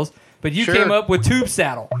details, but you came up with Tube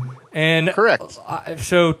Saddle. And correct.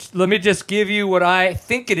 So let me just give you what I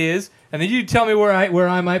think it is, and then you tell me where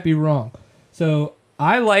I might be wrong. So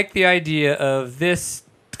I like the idea of this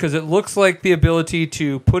because it looks like the ability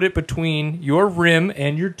to put it between your rim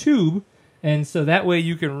and your tube, and so that way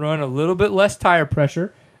you can run a little bit less tire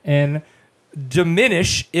pressure and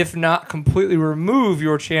diminish, if not completely remove,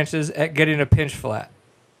 your chances at getting a pinch flat.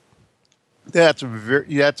 That's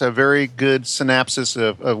a very good synopsis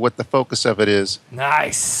of what the focus of it is.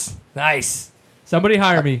 Nice. Somebody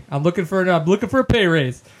hire me. I'm looking for a pay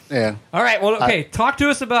raise. Yeah. All right. Well, okay. Talk to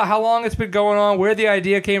us about how long it's been going on, where the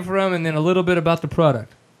idea came from, and then a little bit about the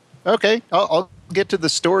product. Okay. I'll get to the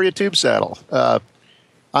story of Tube Saddle.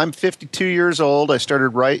 I'm 52 years old. I started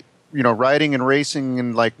riding and racing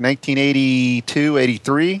in like 1982,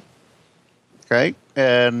 83. Okay.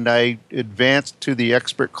 And I advanced to the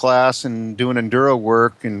expert class and doing enduro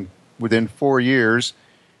work within 4 years.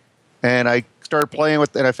 And I started playing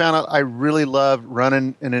with it, and I found out I really loved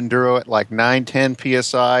running an enduro at like 910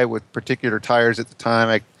 PSI with particular tires at the time.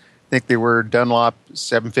 I think they were Dunlop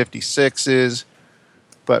 756s.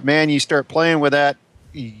 But man, you start playing with that,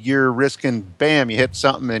 you're risking, bam, you hit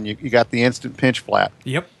something and you got the instant pinch flat.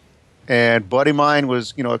 Yep. And buddy of mine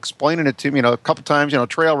was, explaining it to me, a couple times,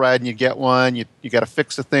 trail riding, you get one, you got to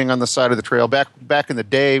fix the thing on the side of the trail. Back in the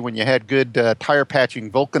day when you had good tire patching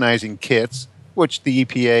vulcanizing kits, which the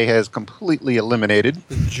EPA has completely eliminated.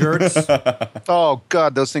 Jerks. Oh,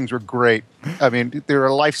 God, those things were great. I mean, they were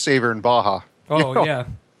a lifesaver in Baja. Oh, yeah.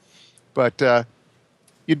 But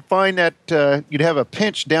you'd find that you'd have a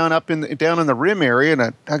pinch down in the rim area,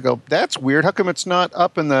 and I go, that's weird. How come it's not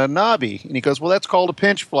up in the knobby? And he goes, well, that's called a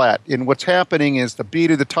pinch flat. And what's happening is the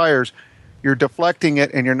bead of the tires, you're deflecting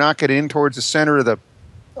it, and you're knocking it in towards the center of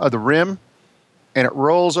the rim, and it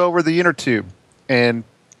rolls over the inner tube and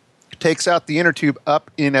takes out the inner tube up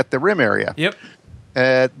in at the rim area. Yep.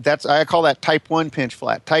 I call that type 1 pinch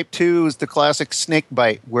flat. Type 2 is the classic snake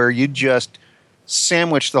bite, where you just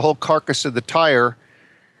sandwich the whole carcass of the tire,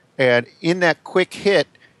 and in that quick hit,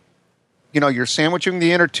 you're sandwiching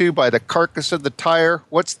the inner tube by the carcass of the tire.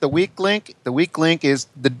 What's the weak link? The weak link is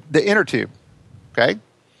the inner tube. Okay?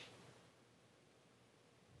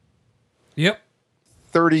 Yep.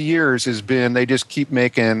 30 years has been, they just keep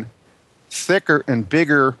making thicker and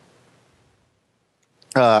bigger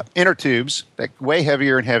inner tubes, like way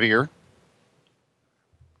heavier and heavier.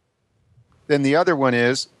 Then the other one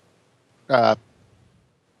is,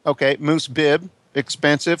 moose bib,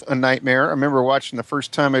 expensive, a nightmare. I remember watching the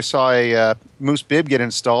first time I saw a moose bib get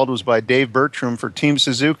installed was by Dave Bertram for Team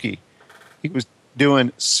Suzuki. He was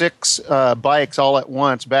doing 6 bikes all at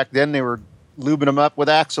once. Back then they were lubing them up with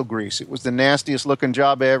axle grease. It was the nastiest looking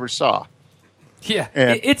job I ever saw. Yeah,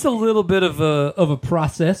 it's a little bit of a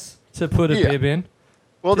process to put a bib in.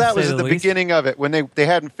 Well, that was at the beginning of it, when they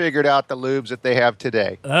hadn't figured out the lubes that they have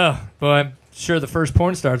today. Oh, well, I'm sure the first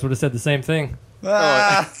porn stars would have said the same thing.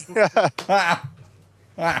 Did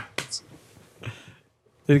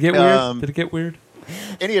it get weird?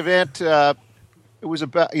 Any event, it was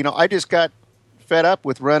about, I just got fed up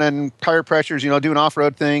with running tire pressures, doing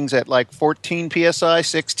off-road things at like 14 PSI,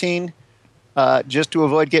 16, just to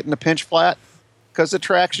avoid getting the pinch flat, because the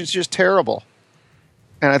traction's just terrible.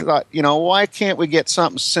 And I thought, why can't we get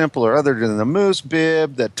something simpler other than the moose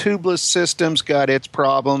bib? The tubeless system's got its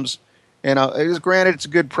problems. Granted, it's a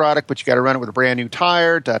good product, but you got to run it with a brand new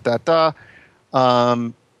tire, The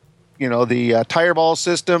tire ball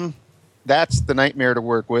system, that's the nightmare to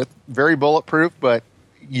work with. Very bulletproof, but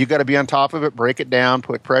you got to be on top of it, break it down,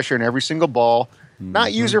 put pressure in every single ball.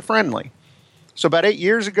 Not user-friendly. So about 8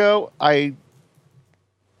 years ago, I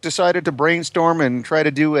decided to brainstorm and try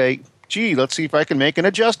to do let's see if I can make an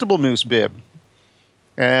adjustable moose bib.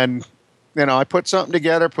 And, I put something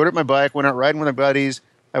together, put it in my bike, went out riding with my buddies.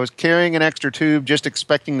 I was carrying an extra tube, just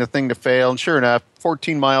expecting the thing to fail. And sure enough,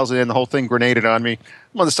 14 miles in, the whole thing grenaded on me.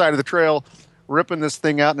 I'm on the side of the trail, ripping this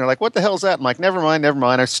thing out. And they're like, what the hell's that? I'm like, never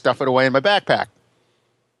mind. I stuff it away in my backpack.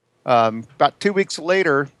 About 2 weeks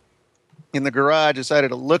later, in the garage, decided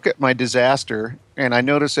to look at my disaster, and I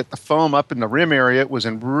noticed that the foam up in the rim area was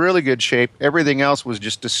in really good shape. Everything else was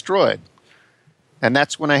just destroyed. And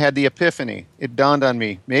that's when I had the epiphany. It dawned on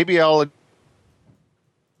me, maybe I'll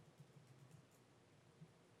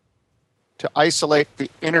to isolate the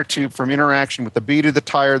inner tube from interaction with the bead of the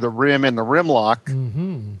tire, the rim, and the rim lock.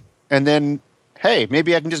 Mm-hmm. And then, hey,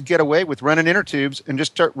 maybe I can just get away with running inner tubes and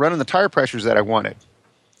just start running the tire pressures that I wanted.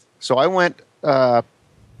 So I went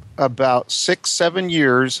about 6-7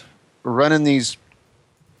 years running these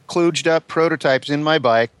kludged up prototypes in my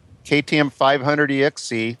bike, KTM 500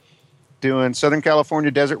 EXC, doing Southern California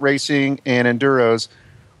desert racing and enduros,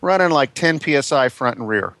 running like 10 PSI front and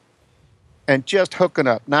rear, and just hooking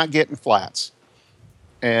up, not getting flats.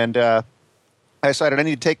 And I decided I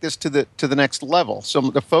need to take this to the next level. So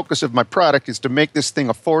the focus of my product is to make this thing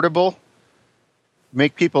affordable,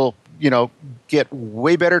 make people, get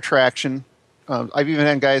way better traction. I've even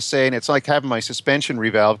had guys saying it's like having my suspension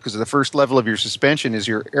revalve, because the first level of your suspension is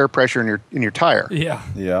your air pressure in your tire. Yeah.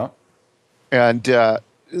 Yeah. And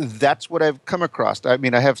that's what I've come across. I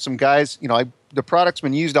mean, I have some guys, the product's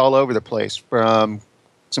been used all over the place. From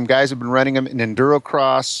some guys have been running them in enduro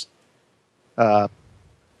cross, enduros,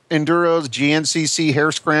 GNCC,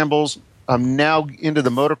 hair scrambles. I'm now into the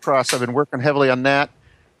motocross. I've been working heavily on that.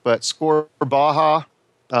 But Score Baja,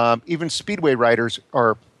 even speedway riders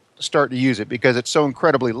are starting to use it because it's so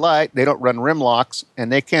incredibly light. They don't run rim locks, and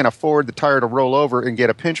they can't afford the tire to roll over and get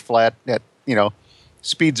a pinch flat at,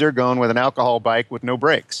 speeds they're going with an alcohol bike with no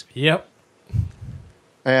brakes. Yep.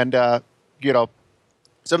 And,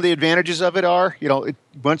 some of the advantages of it are,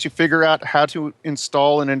 once you figure out how to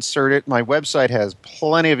install and insert it, my website has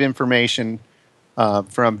plenty of information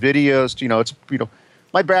from videos.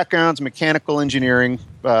 My background's mechanical engineering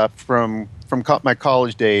from my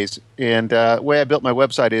college days, and the way I built my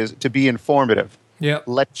website is to be informative. Yep.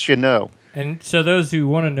 Let you know. And so those who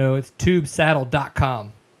want to know, it's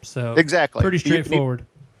tubesaddle.com. So exactly, pretty straightforward.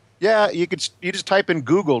 You just type in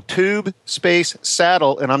Google tube space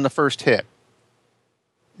saddle, and I'm the first hit.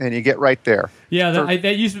 And you get right there. Yeah,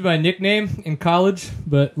 that used to be my nickname in college,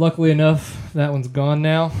 but luckily enough, that one's gone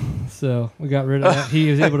now. So we got rid of that. He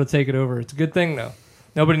was able to take it over. It's a good thing, though.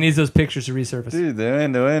 Nobody needs those pictures to resurface. Dude, the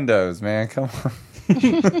endos, man. Come on.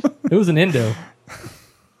 It was an endo.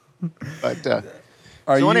 But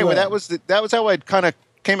anyway, that was how I kind of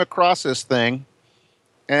came across this thing.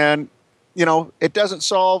 And, it doesn't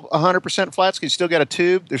solve 100% flats. You still got a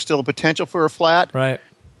tube. There's still a potential for a flat. Right.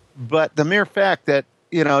 But the mere fact that,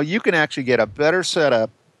 you can actually get a better setup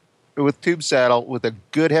with tube saddle with a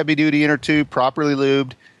good heavy-duty inner tube, properly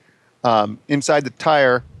lubed, inside the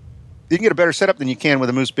tire. You can get a better setup than you can with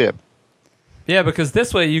a Moose bib. Yeah, because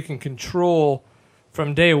this way you can control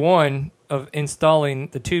from day one of installing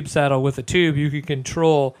the tube saddle with a tube, you can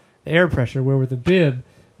control the air pressure, where with a bib,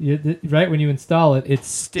 right when you install it, it's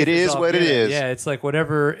stiff. It is what it is. Yeah, it's like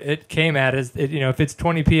whatever it came at is, if it's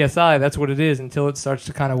 20 psi, that's what it is until it starts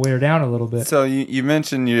to kind of wear down a little bit. So you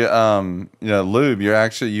mentioned lube.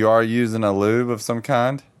 You are using a lube of some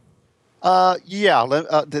kind. Yeah.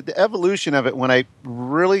 The evolution of it, when I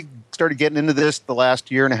really started getting into this the last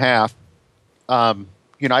year and a half,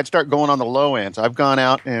 I'd start going on the low ends. I've gone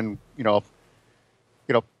out and I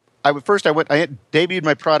debuted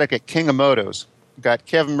my product at King of Motos. Got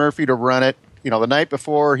Kevin Murphy to run it. The night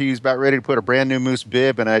before, he was about ready to put a brand new Moose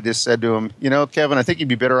bib, and I just said to him, Kevin, I think you'd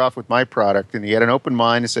be better off with my product. And he had an open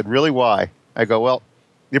mind and said, really, why? I go, well,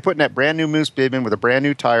 you're putting that brand new Moose bib in with a brand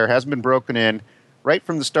new tire, hasn't been broken in. Right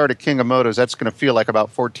from the start of King of Motos, that's going to feel like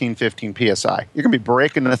about 14, 15 PSI. You're going to be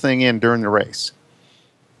breaking the thing in during the race.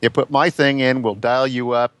 You put my thing in, we'll dial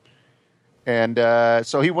you up. And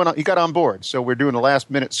so he got on board. So we're doing a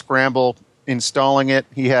last-minute scramble, installing it.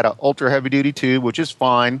 He had an ultra heavy-duty tube, which is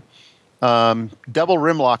fine. Double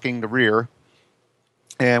rim locking the rear.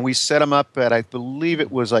 And we set him up at, I believe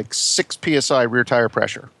it was like 6 PSI rear tire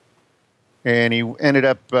pressure. And he ended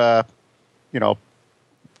up,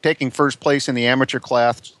 taking first place in the amateur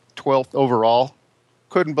class, 12th overall.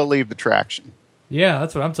 Couldn't believe the traction. Yeah,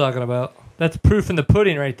 that's what I'm talking about. That's proof in the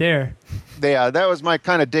pudding right there. Yeah, that was my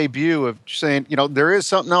kind of debut of saying, there is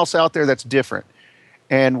something else out there that's different.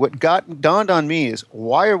 And what dawned on me is,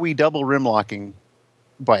 why are we double rim locking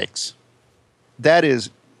bikes? That is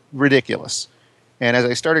ridiculous. And as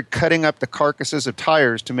I started cutting up the carcasses of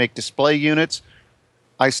tires to make display units,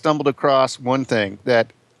 I stumbled across one thing,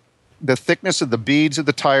 that the thickness of the beads of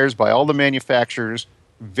the tires by all the manufacturers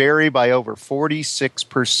vary by over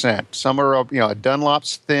 46%. Some are, a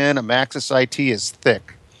Dunlop's thin, a Maxxis IT is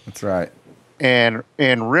thick. That's right. And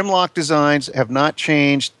rim lock designs have not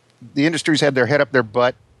changed. The industry's had their head up their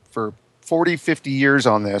butt for 40, 50 years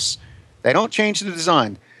on this. They don't change the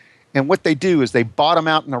design. And what they do is they bottom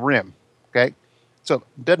out in the rim. Okay, so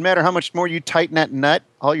it doesn't matter how much more you tighten that nut.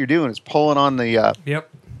 All you're doing is pulling on the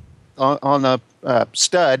on the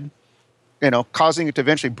stud, causing it to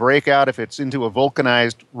eventually break out if it's into a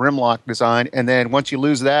vulcanized rim lock design. And then once you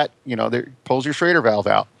lose that, it pulls your Schrader valve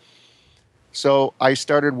out. So I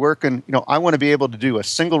started working. I want to be able to do a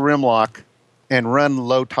single rim lock and run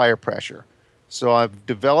low tire pressure. So I've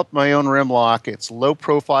developed my own rim lock. It's low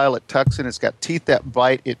profile. It tucks in. It's got teeth that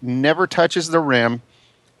bite. It never touches the rim.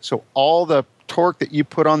 So all the torque that you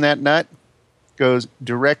put on that nut goes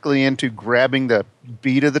directly into grabbing the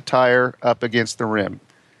bead of the tire up against the rim.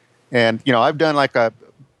 And, I've done like a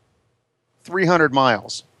 300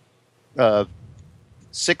 miles,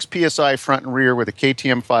 6 PSI front and rear with a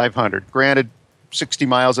KTM 500. Granted, 60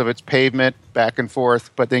 miles of it's pavement back and forth,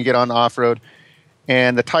 but then get on the off-road,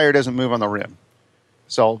 and the tire doesn't move on the rim.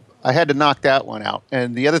 So I had to knock that one out.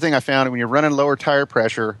 And the other thing I found, when you're running lower tire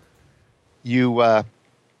pressure, you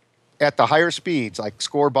at the higher speeds, like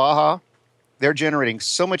Score Baja, they're generating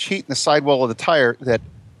so much heat in the sidewall of the tire that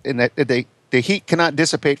the heat cannot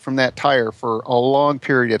dissipate from that tire for a long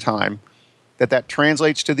period of time. That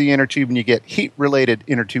translates to the inner tube, and you get heat-related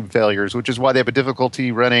inner tube failures, which is why they have a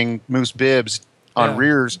difficulty running Moose bibs on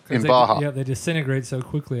rears in Baja. Yeah, they disintegrate so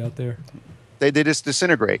quickly out there. They just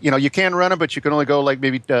disintegrate. You can run them, but you can only go like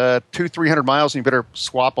maybe 200-300 miles, and you better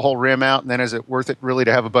swap a whole rim out. And then, is it worth it really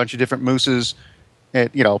to have a bunch of different Mooses?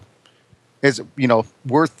 And is it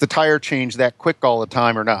worth the tire change that quick all the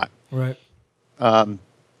time or not? Right. I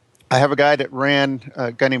have a guy that ran.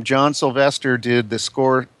 A guy named John Sylvester did the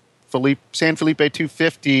Score San Felipe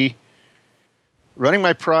 250, running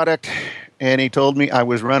my product, and he told me I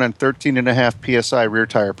was running 13.5 psi rear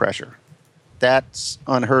tire pressure. That's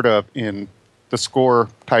unheard of in the Score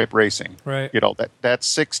type racing. Right. That's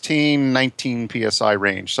 16, 19 psi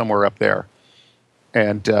range, somewhere up there.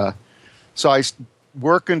 And so I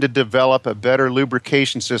working to develop a better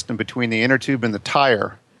lubrication system between the inner tube and the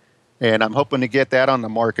tire, and I'm hoping to get that on the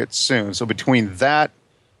market soon. So between that,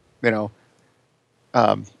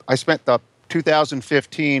 I spent the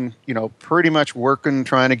 2015, pretty much working,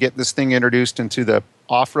 trying to get this thing introduced into the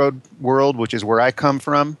off-road world, which is where I come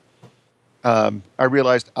from. I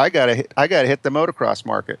realized I gotta hit the motocross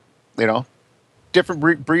market.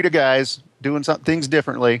 Different breed of guys doing some things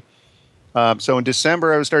differently. So in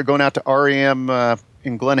December, I started going out to REM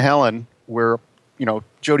in Glen Helen, where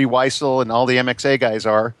Jody Weissel and all the MXA guys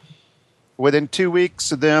are. Within 2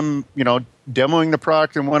 weeks of them, demoing the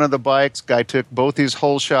product in one of the bikes, guy took both his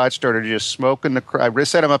whole shots, started just smoking the crap. I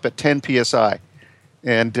set him up at 10 psi,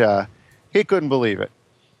 and he couldn't believe it.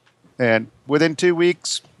 And within 2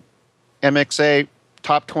 weeks, MXA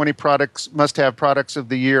top 20 products, must-have products of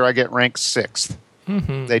the year. I get ranked 6th.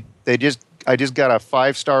 Mm-hmm. I just got a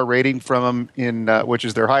 5-star rating from them in which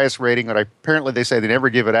is their highest rating. But apparently they say they never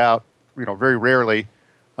give it out. Very rarely.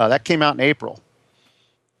 That came out in April.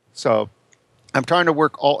 So I'm trying to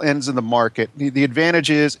work all ends of the market. The advantage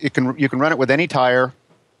is you can run it with any tire.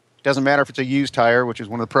 It doesn't matter if it's a used tire, which is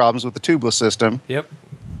one of the problems with the tubeless system. Yep.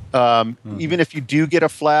 Even if you do get a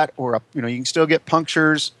flat or you can still get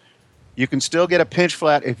punctures. You can still get a pinch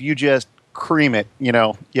flat if you just cream it. You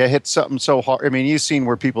hit something so hard. I mean, you've seen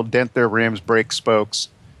where people dent their rims, break spokes.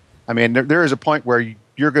 I mean, there is a point where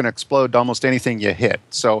you're going to explode almost anything you hit.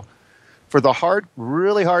 So for the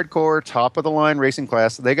really hardcore, top-of-the-line racing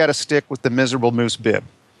class, they got to stick with the miserable Moose bib.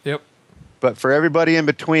 Yep. But for everybody in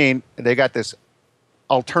between, they got this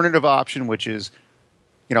alternative option, which is,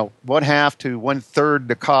 1/2 to 1/3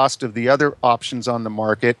 the cost of the other options on the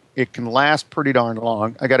market. It can last pretty darn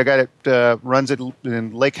long. I got a guy that runs it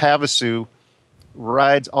in Lake Havasu,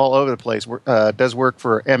 rides all over the place, does work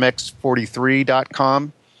for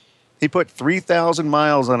MX43.com. He put 3,000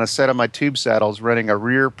 miles on a set of my tube saddles running a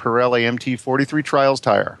rear Pirelli MT43 Trials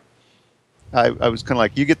tire. I was kind of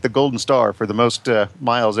like, you get the golden star for the most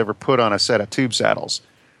miles ever put on a set of tube saddles.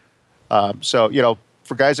 So,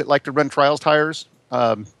 for guys that like to run Trials tires,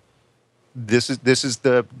 this is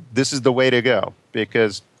the way to go,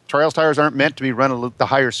 because Trials tires aren't meant to be running the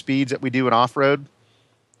higher speeds that we do in off-road,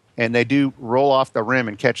 and they do roll off the rim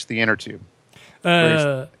and catch the inner tube.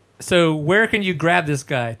 So where can you grab this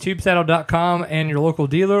guy? TubeSaddle.com and your local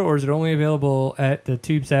dealer, or is it only available at the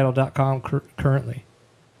TubeSaddle.com currently?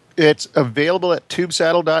 It's available at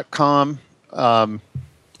TubeSaddle.com.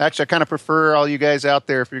 Actually, I kind of prefer all you guys out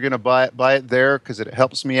there, if you're going to buy it there, because it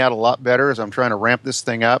helps me out a lot better as I'm trying to ramp this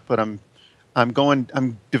thing up. But I'm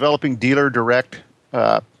developing dealer direct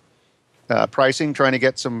pricing, trying to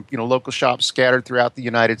get some local shops scattered throughout the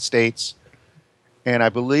United States. and I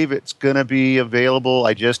believe it's going to be available.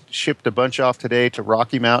 I just shipped a bunch off today to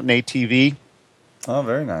Rocky Mountain ATV. Oh,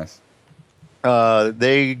 very nice.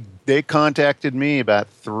 They contacted me about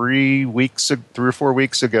 3 or 4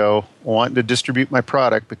 weeks ago, wanting to distribute my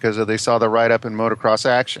product because they saw the write-up in Motocross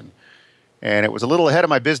Action. And it was a little ahead of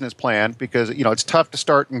my business plan because, it's tough to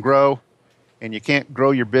start and grow, and you can't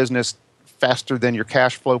grow your business faster than your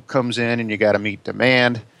cash flow comes in, and you got to meet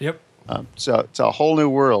demand. Yep. So it's a whole new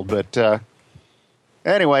world. But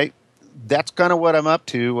anyway, that's kind of what I'm up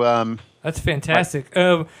to. That's fantastic.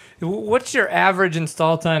 What's your average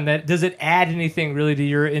install time? Does it add anything really to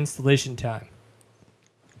your installation time?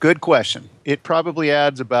 Good question. It probably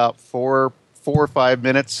adds about 4 or 5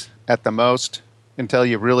 minutes at the most until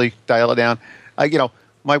you really dial it down.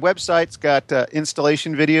 My website's got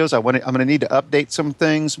installation videos. I'm going to need to update some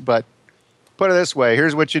things, but put it this way: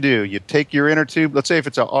 here's what you do. You take your inner tube. Let's say if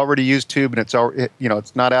it's an already used tube and it's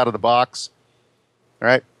not out of the box. All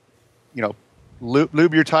right,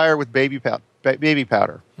 lube your tire with baby powder.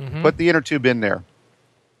 Mm-hmm. Put the inner tube in there.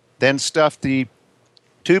 Then stuff the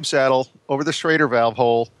tube saddle over the Schrader valve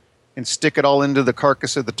hole and stick it all into the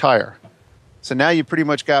carcass of the tire. So now you pretty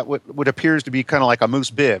much got what appears to be kind of like a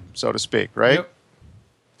moose bib, so to speak, right? Yep.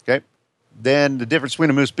 Okay. Then the difference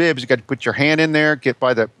between a moose bib is you got to put your hand in there, get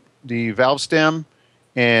by the valve stem,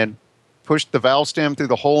 and push the valve stem through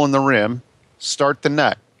the hole in the rim. Start the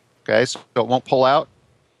nut, okay, so it won't pull out.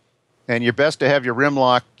 And you're best to have your rim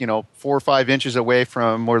lock, 4 or 5 inches away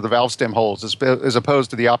from where the valve stem holds, as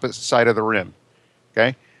opposed to the opposite side of the rim.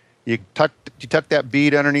 Okay, you tuck that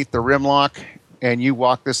bead underneath the rim lock, and you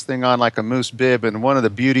walk this thing on like a moose bib. And one of the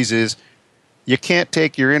beauties is you can't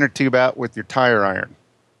take your inner tube out with your tire iron,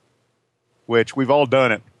 which we've all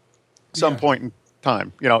done at some point in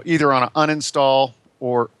time. Either on an uninstall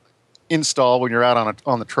or install when you're out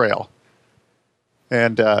on the trail.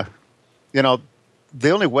 And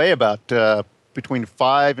they only weigh about between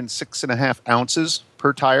 5 and 6.5 ounces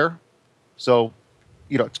per tire. So,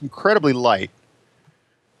 it's incredibly light.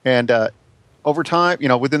 And over time,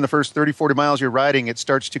 within the first 30, 40 miles you're riding, it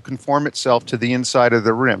starts to conform itself to the inside of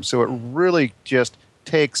the rim. So it really just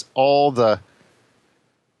takes all the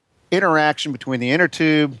interaction between the inner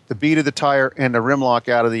tube, the bead of the tire, and the rim lock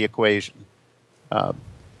out of the equation. Right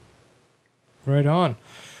on.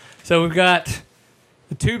 So we've got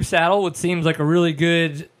the tube saddle, which seems like a really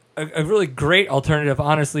great alternative,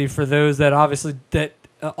 honestly, for those that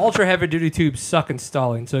ultra heavy duty tubes suck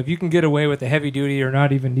installing. So if you can get away with the heavy duty or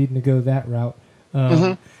not even needing to go that route,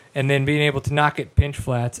 and then being able to knock it pinch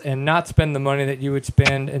flats and not spend the money that you would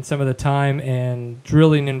spend and some of the time and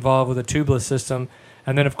drilling involved with a tubeless system,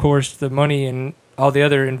 and then of course the money and all the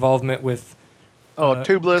other involvement with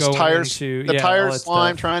tubeless tires, the tire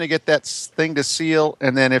slime, trying to get that thing to seal,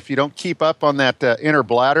 and then if you don't keep up on that inner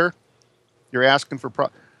bladder, you're asking for.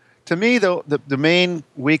 To me, though, the main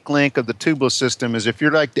weak link of the tubeless system is if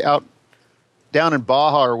you're like down in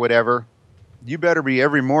Baja or whatever, you better be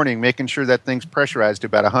every morning making sure that thing's pressurized to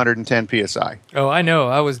about 110 psi. Oh, I know.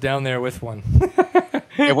 I was down there with one.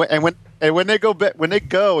 and when they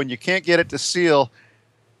go and you can't get it to seal,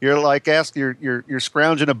 you're like you're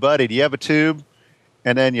scrounging a buddy. Do you have a tube?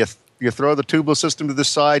 And then you throw the tubeless system to the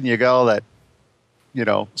side, and you got all that,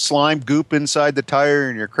 slime goop inside the tire,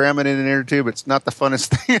 and you're cramming it in an inner tube. It's not the funnest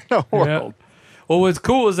thing in the world. Yeah. Well, what's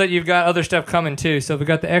cool is that you've got other stuff coming too. So we've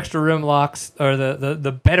got the extra rim locks, or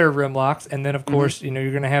the better rim locks, and then of course you're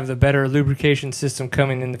going to have the better lubrication system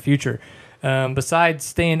coming in the future. Besides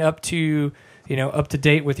staying up to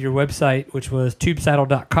date with your website, which was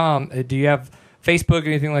tubesaddle.com, do you have Facebook or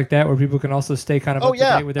anything like that where people can also stay kind of up to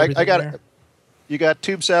date with everything? I got there? it. You got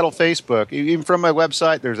Tube Saddle Facebook. Even from my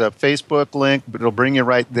website, there's a Facebook link, but it'll bring you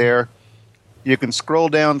right there. You can scroll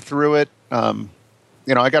down through it. I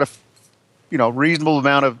got a reasonable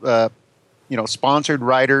amount of sponsored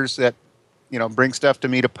writers that bring stuff to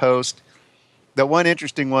me to post. The one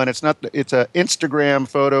interesting one, it's an Instagram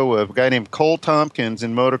photo of a guy named Cole Tompkins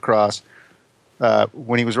in motocross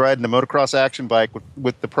when he was riding the motocross action bike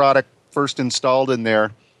with the product first installed in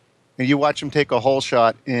there. And you watch him take a hole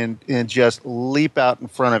shot and just leap out in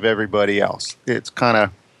front of everybody else. It's kind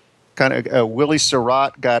of Willie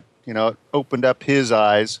Surratt got opened up his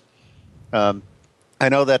eyes. I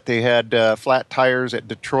know that they had flat tires at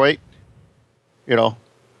Detroit. Yep.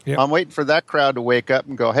 I'm waiting for that crowd to wake up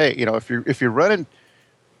and go, hey, if you're running,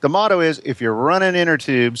 the motto is if you're running inner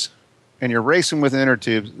tubes and you're racing with inner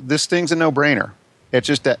tubes, this thing's a no-brainer. It's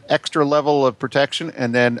just that extra level of protection,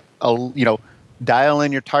 and then dial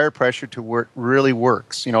in your tire pressure to where it really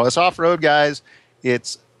works. As off-road guys,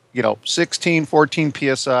 it's 16, 14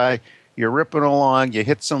 psi. You're ripping along. You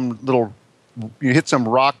hit some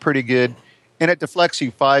rock pretty good, and it deflects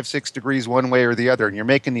you 5-6 degrees one way or the other, and you're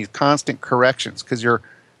making these constant corrections because you're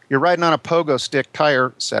riding on a pogo stick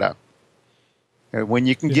tire setup. And when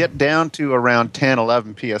you can get down to around 10,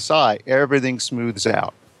 11 psi, everything smooths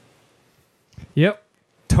out. Yep,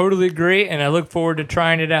 totally agree, and I look forward to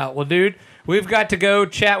trying it out. Well, dude, we've got to go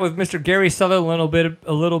chat with Mr. Gary Sutherlin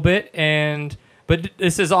a little bit, but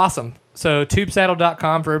this is awesome. So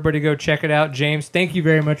tubesaddle.com for everybody to go check it out. James, thank you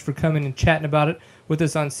very much for coming and chatting about it with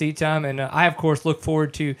us on Seat Time, and I, of course, look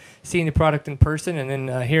forward to seeing the product in person and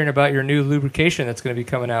then hearing about your new lubrication that's going to be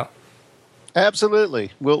coming out.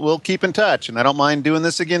 Absolutely. We'll keep in touch, and I don't mind doing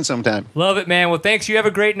this again sometime. Love it, man. Well, thanks. You have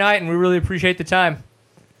a great night, and we really appreciate the time.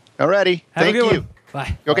 Alrighty. Thank you. One.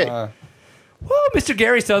 Bye. Okay. Well, Mr.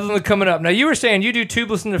 Gary Sutherland coming up. Now, you were saying you do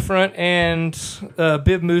tubeless in the front and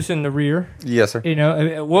bib moose in the rear. Yes, sir. You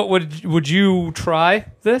know, what would you try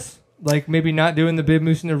this? Like maybe not doing the bib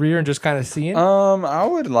moose in the rear and just kind of seeing? I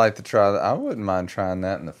would like to try that. I wouldn't mind trying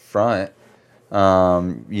that in the front.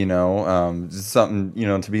 Just something,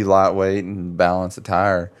 to be lightweight and balance the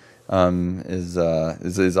tire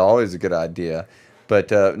is always a good idea.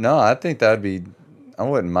 But no, I think I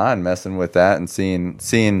wouldn't mind messing with that and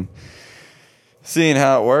seeing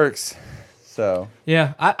how it works. So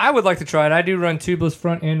yeah, I would like to try it. I do run tubeless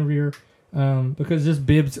front and rear because this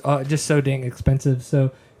bib's just so dang expensive.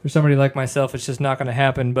 So for somebody like myself, it's just not going to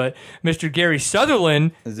happen. But Mr. Gary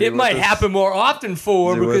Sutherland, it might happen more often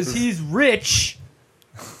because he's rich.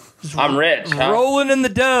 I'm rich. Rolling in the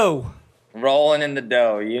dough. Rolling in the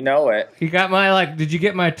dough. You know it. You got my did you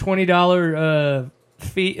get my $20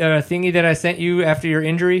 fee thingy that I sent you after your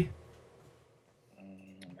injury?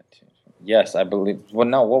 Yes, I believe. Well,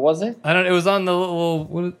 no, what was it? I don't. It was on the little.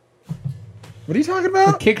 What are you talking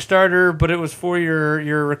about? Kickstarter, but it was for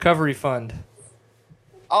your recovery fund.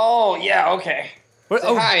 Oh yeah, okay.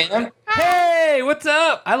 Hi, Em. Hey, what's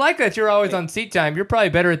up? I like that you're always on Seat Time. You're probably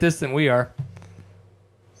better at this than we are.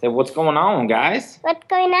 Say, what's going on, guys? What's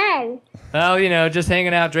going on? Oh, just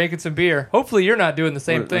hanging out, drinking some beer. Hopefully, you're not doing the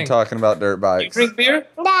same thing. We're talking about dirt bikes. You drink beer?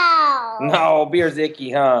 No. No, beer's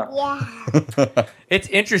icky, huh? Yeah. It's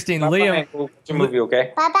interesting, Bye, Liam. Go watch your movie,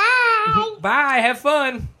 okay? Bye-bye. Bye. Have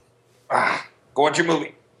fun. Go watch your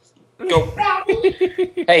movie. Go.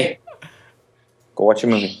 Hey. Go watch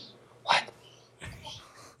your movie. What?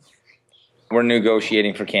 We're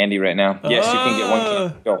negotiating for candy right now. Yes, you can get one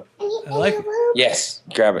candy. Go. I like it. Yes,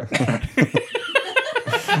 grab it.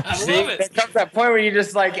 I See, love it. there comes that point where you're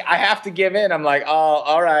just like, I have to give in. I'm like, oh,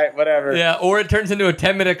 all right, whatever. Yeah, or it turns into a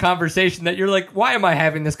 10-minute conversation that you're like, why am I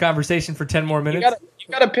having this conversation for 10 more minutes? You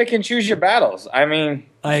gotta pick and choose your battles. I mean,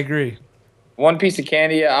 I agree. One piece of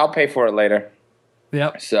candy, I'll pay for it later.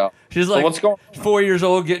 Yep. So she's like, what's going on? 4 years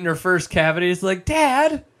old, getting her first cavity. It's like,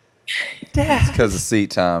 Dad. It's because of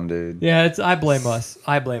Seat Time, dude. Yeah, I blame us.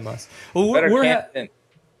 Well, Better we're candy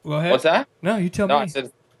Go ahead. What's that? No, you tell No, me. I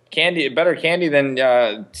said better candy than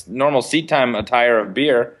normal Seat Time attire of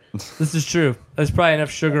beer. This is true. There's probably enough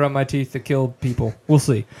sugar on my teeth to kill people. We'll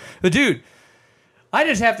see. But dude, I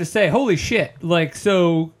just have to say, holy shit.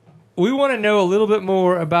 So we want to know a little bit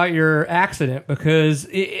more about your accident because,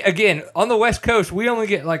 again, on the West Coast, we only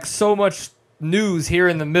get so much news here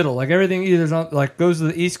in the middle. Everything either goes to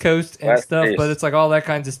the East Coast and West stuff, Coast. but it's all that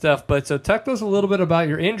kinds of stuff. But so talk to us a little bit about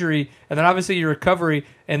your injury and then obviously your recovery,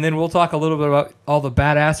 and then we'll talk a little bit about all the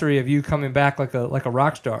badassery of you coming back like a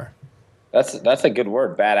rock star. That's a good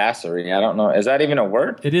word, badassery. I don't know. Is that even a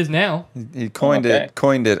word? It is now. He coined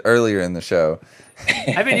it earlier in the show.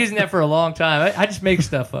 I've been using that for a long time. I just make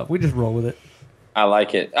stuff up. We just roll with it. I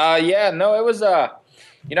like it. It was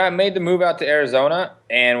I made the move out to Arizona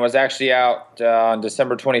and was actually out on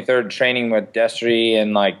December 23rd training with Destry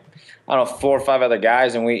and 4 or 5 other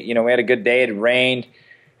guys, and we had a good day. It rained.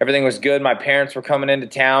 Everything was good. My parents were coming into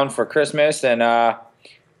town for Christmas, and I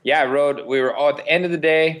rode. We were all at the end of the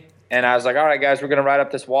day, and I was like, all right, guys, we're going to ride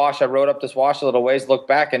up this wash. I rode up this wash a little ways, looked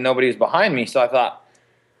back, and nobody was behind me, so I thought,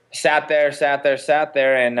 sat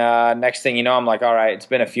there, and next thing you know, I'm like, all right, it's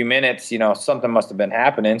been a few minutes. Something must have been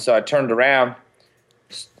happening, so I turned around.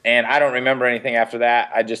 And I don't remember anything after that.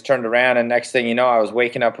 I just turned around, and next thing you know, I was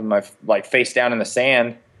waking up with my face down in the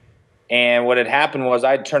sand. And what had happened was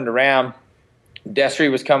I turned around. Destry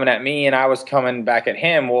was coming at me, and I was coming back at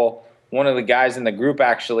him. Well, one of the guys in the group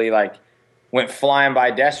actually went flying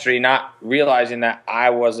by Destry, not realizing that I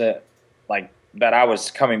wasn't that I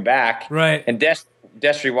was coming back. Right. And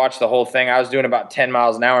Destry watched the whole thing. I was doing about 10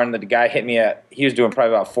 miles an hour, and the guy hit me he was doing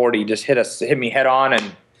probably about 40. He just hit me head on,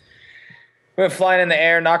 and we went flying in the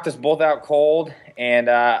air, knocked us both out cold, and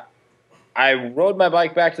I rode my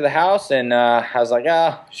bike back to the house, and I was like,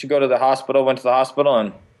 should go to the hospital. Went to the hospital,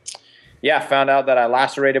 and found out that I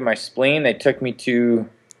lacerated my spleen. They took me to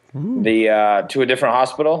to a different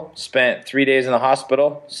hospital. Spent 3 days in the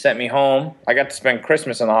hospital. Sent me home. I got to spend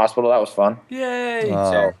Christmas in the hospital. That was fun. Yay!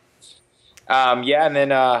 Wow. And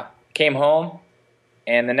then came home.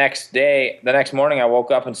 And the next morning, I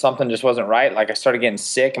woke up and something just wasn't right. Like I started getting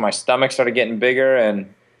sick, and my stomach started getting bigger,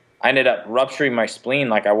 and I ended up rupturing my spleen.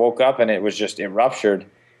 Like I woke up and it ruptured.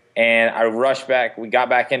 And I rushed back. We got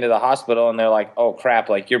back into the hospital, and they're like, "Oh crap!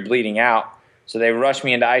 Like you're bleeding out." So they rushed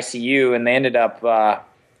me into ICU, and they ended up.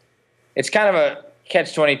 It's kind of a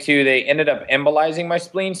catch-22. They ended up embolizing my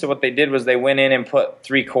spleen. So what they did was they went in and put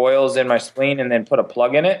 3 coils in my spleen, and then put a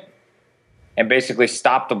plug in it, and basically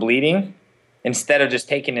stopped the bleeding instead of just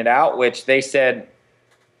taking it out. Which they said,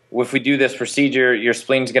 if we do this procedure, your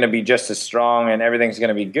spleen's going to be just as strong, and everything's going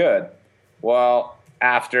to be good. Well,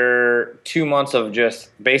 after 2 months of just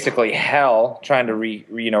basically hell trying to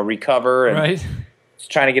recover and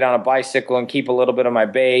trying to get on a bicycle and keep a little bit of my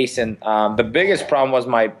base, and the biggest problem was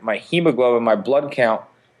my hemoglobin, my blood count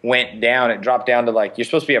went down. It dropped down to like, you're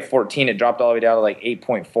supposed to be at 14, it dropped all the way down to like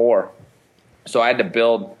 8.4. So I had to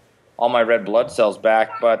build all my red blood cells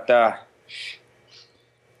back. But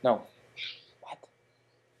no, what?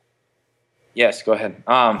 Yes, go ahead.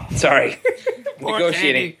 Sorry.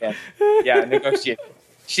 Negotiating. Yeah, negotiating.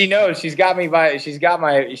 She knows she's got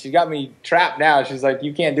me trapped now. She's like,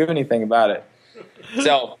 you can't do anything about it.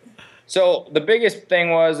 So the biggest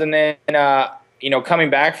thing was, and then coming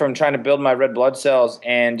back from trying to build my red blood cells,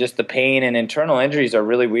 and just the pain and internal injuries are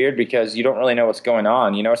really weird because you don't really know what's going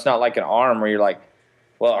on. It's not like an arm where you're like,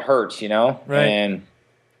 well, it hurts, Right.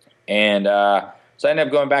 And so I ended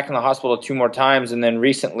up going back in the hospital 2 more times, and then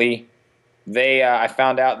recently I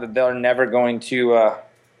found out that they're never going to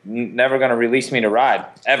release me to ride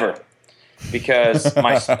ever, because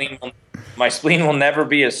my spleen will never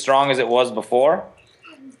be as strong as it was before,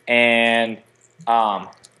 and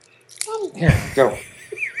here, go.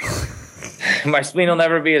 My spleen will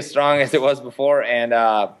never be as strong as it was before, and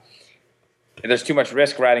there's too much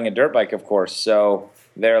risk riding a dirt bike, of course. So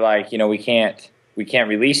they're like, we can't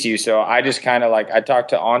release you. So I just kind of I talked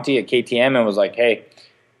to Auntie at KTM and was like, hey,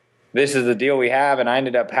 this is the deal we have. And I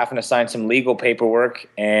ended up having to sign some legal paperwork,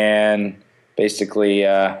 and basically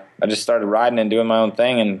I just started riding and doing my own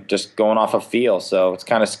thing and just going off a feel. So it's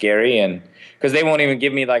kind of scary, and because they won't even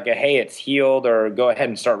give me like a, hey, it's healed, or go ahead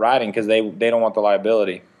and start riding, because they don't want the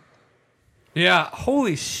liability. Yeah,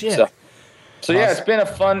 holy shit. So yeah, it's been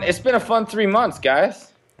a fun 3 months,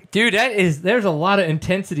 guys. Dude, there's a lot of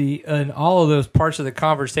intensity in all of those parts of the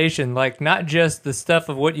conversation. Like, not just the stuff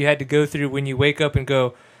of what you had to go through when you wake up and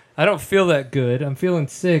go, I don't feel that good, I'm feeling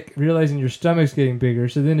sick, realizing your stomach's getting bigger,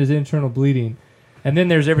 so then there's internal bleeding. And then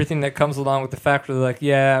there's everything that comes along with the fact that, like,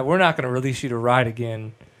 yeah, we're not going to release you to ride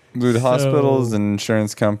again. Dude, hospitals and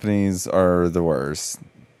insurance companies are the worst.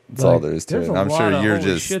 That's all there is to it. I'm sure you're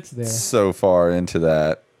just so far into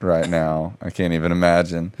that right now. I can't even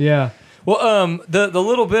imagine. Yeah. Well, the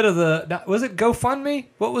little bit of was it GoFundMe?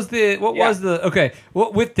 What was okay?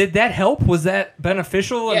 Did that help? Was that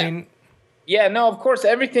beneficial? Yeah. I mean, yeah, no, of course,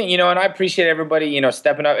 everything, and I appreciate everybody,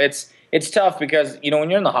 stepping up. It's tough because, when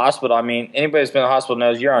you're in the hospital, I mean, anybody that's been in the hospital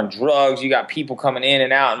knows you're on drugs. You got people coming in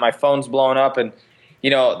and out, and my phone's blowing up, and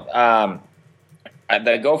the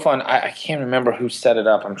GoFund, I can't remember who set it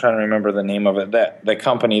up. I'm trying to remember the name of it. The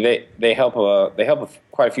company, they help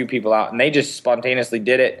quite a few people out, and they just spontaneously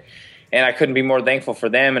did it, and I couldn't be more thankful for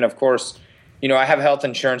them. And of course, I have health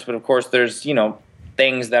insurance, but of course there's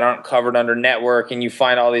things that aren't covered under network, and you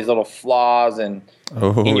find all these little flaws in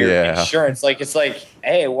your insurance. Like, it's like,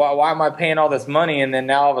 hey, why am I paying all this money, and then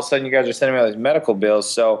now all of a sudden you guys are sending me all these medical bills?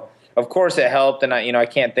 So of course it helped, and I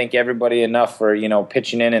can't thank everybody enough for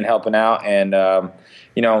pitching in and helping out, and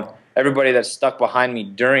everybody that stuck behind me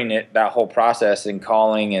during that whole process, and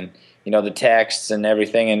calling, and the texts and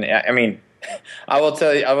everything. And I mean, I will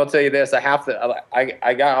tell you this: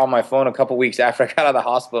 I got on my phone a couple weeks after I got out of the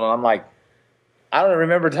hospital, and I'm like, I don't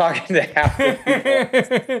remember talking to half the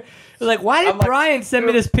people. Like, why did Brian send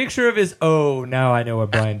me this picture of his? Oh, now I know why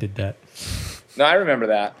Brian did that. No, I remember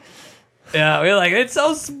that. Yeah, we're like, it's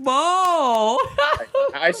so small.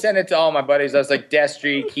 I sent it to all my buddies. I was like,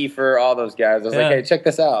 Destry, Kiefer, all those guys. I was like, hey, check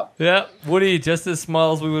this out. Yeah, Woody, just as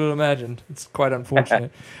small as we would have imagined. It's quite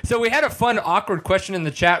unfortunate. So we had a fun, awkward question in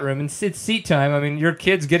the chat room, and it's seat time. I mean, your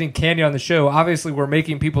kid's getting candy on the show. Obviously, we're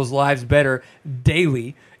making people's lives better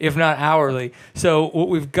daily, if not hourly. So what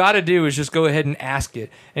we've got to do is just go ahead and ask it.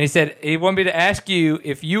 And he said he wanted me to ask you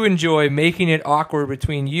if you enjoy making it awkward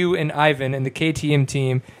between you and Ivan and the KTM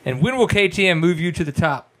team, and when will KTM move you to the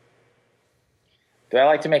top? Do I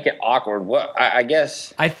like to make it awkward? What I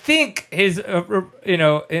guess. I think his,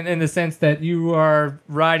 in the sense that you are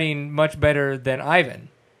riding much better than Ivan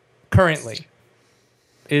currently.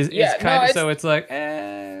 Is kind of so it's like,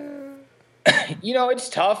 It's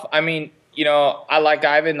tough. I mean, I like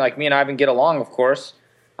Ivan. Like me and Ivan get along, of course.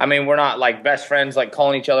 I mean, we're not like best friends, like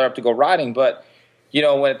calling each other up to go riding, but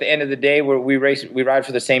when at the end of the day, we ride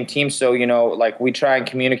for the same team. So like we try and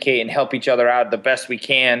communicate and help each other out the best we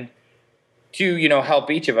can to help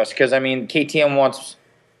each of us. Because I mean, KTM wants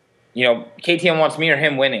me or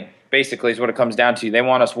him winning. Basically, is what it comes down to. They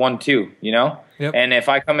want us 1-2. Yep. And if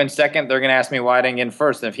I come in second, they're gonna ask me why I didn't get in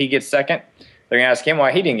first. And if he gets second, they're gonna ask him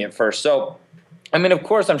why he didn't get first. So, I mean, of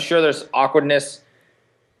course, I'm sure there's awkwardness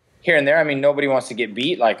here and there. I mean, nobody wants to get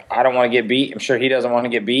beat. Like, I don't want to get beat. I'm sure he doesn't want to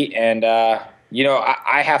get beat. And I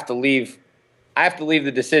have to leave. I have to leave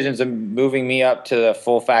the decisions of moving me up to the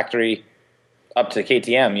full factory, up to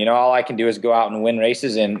KTM. All I can do is go out and win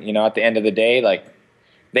races. And at the end of the day, like,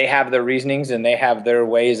 they have their reasonings and they have their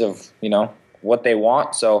ways of what they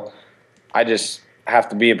want. So I just have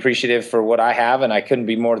to be appreciative for what I have, and I couldn't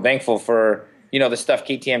be more thankful for the stuff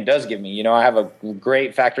KTM does give me. I have a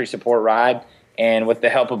great factory support ride, and with the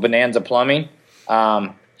help of Bonanza Plumbing,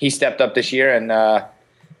 he stepped up this year, and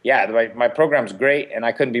my program's great, and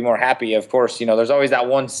I couldn't be more happy. Of course, there's always that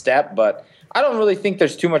one step, but I don't really think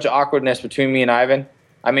there's too much awkwardness between me and Ivan.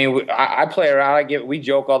 I mean, I play around. We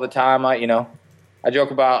joke all the time. I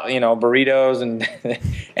joke about burritos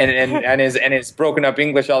and his broken up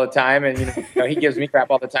English all the time, and he gives me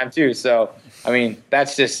crap all the time too. So I mean,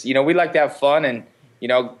 that's just we like to have fun, and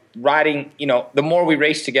riding. The more we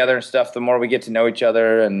race together and stuff, the more we get to know each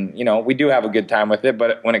other, and we do have a good time with it.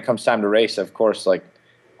 But when it comes time to race, of course, like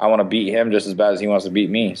I want to beat him just as bad as he wants to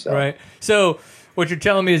beat me. So right. So what you're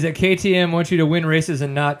telling me is that KTM wants you to win races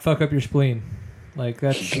and not fuck up your spleen. Like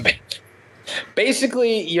that's.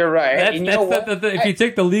 Basically, you're right. If you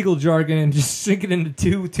take the legal jargon and just sink it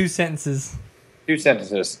into two sentences. 2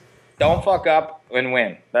 sentences. Don't fuck up and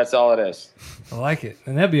win. That's all it is. I like it.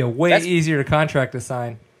 And that'd be a way easier contract to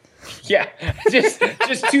sign. Yeah. Just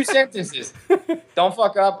 2 sentences. Don't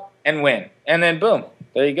fuck up and win. And then boom.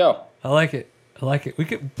 There you go. I like it.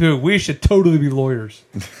 We should totally be lawyers.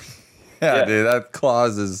 Yeah, dude, that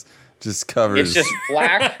clause is just covers. It's just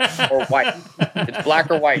black or white. It's black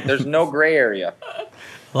or white. There's no gray area. I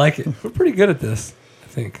like it. We're pretty good at this, I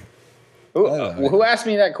think. Who asked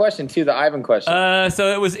me that question too? The Ivan question.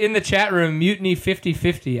 So it was in the chat room, Mutiny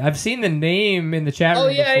 5050. I've seen the name in the chat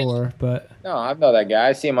room before, but no, I know that guy.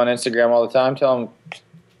 I see him on Instagram all the time. Tell him,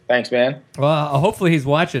 thanks, man. Well, hopefully he's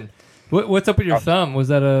watching. What's up with your thumb? Was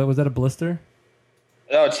that a blister?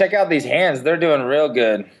 Oh, check out these hands. They're doing real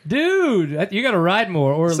good. Dude, you got to ride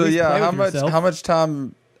more or at least play with yourself. How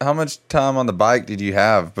much time on the bike did you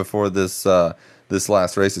have before this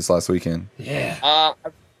last race this last weekend? Yeah.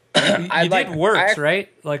 You did works, right?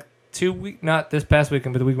 Like 2 weeks, not this past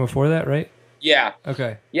weekend, but the week before that, right? Yeah.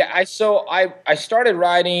 Okay. Yeah, I started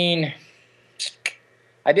riding.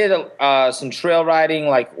 I did some trail riding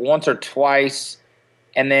like once or twice,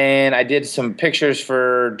 and then I did some pictures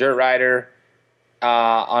for Dirt Rider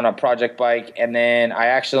on a project bike, and then I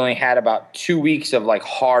actually only had about 2 weeks of like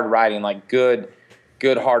hard riding, like good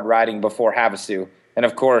hard riding before Havasu. And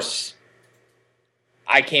of course,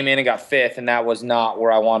 I came in and got 5th, and that was not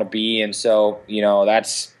where I want to be. And so,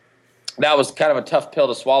 that was kind of a tough pill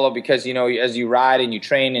to swallow because, as you ride and you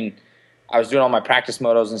train, and I was doing all my practice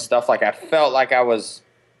motos and stuff, like I felt like I was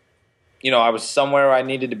somewhere where I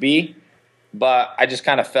needed to be, but I just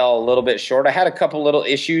kind of fell a little bit short. I had a couple little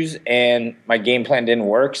issues, and my game plan didn't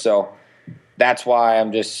work. So that's why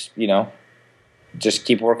I'm just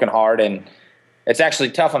keep working hard. And it's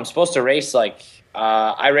actually tough. I'm supposed to race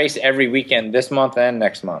I race every weekend this month and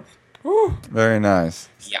next month. Woo, very nice.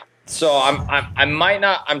 Yeah. So I might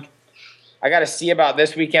not. I got to see about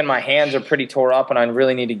this weekend. My hands are pretty tore up, and I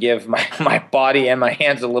really need to give my body and my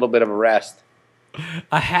hands a little bit of a rest.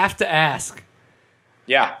 I have to ask.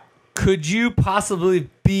 Yeah. Could you possibly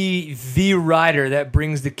be the rider that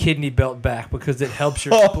brings the kidney belt back because it helps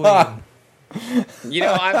your spleen?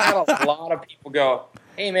 I've had a lot of people go,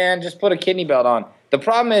 "Hey, man, just put a kidney belt on." The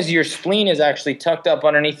problem is your spleen is actually tucked up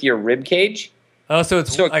underneath your rib cage. Oh, so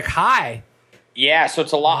it's like high. Yeah, so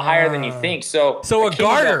it's a lot higher than you think. So a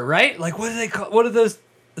garter, right? Like what do they call? What are those?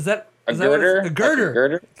 Is that a girder? A girder. Like a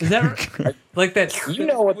girder? Is that like that? You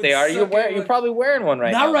know what they are. You're probably wearing one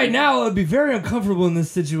right now. Not right now. It would be very uncomfortable in this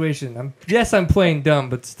situation. I'm playing dumb,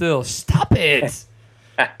 but still, stop it. This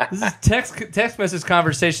is text message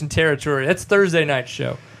conversation territory. That's Thursday night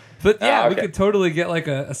show. But yeah, we could totally get like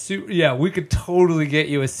a suit. Yeah, we could totally get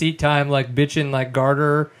you a seat time like bitchin' like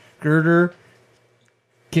girder.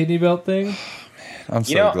 kidney belt thing? I'm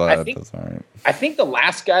so glad that's all right. I think the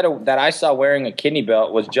last guy that I saw wearing a kidney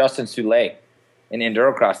belt was Justin Soule in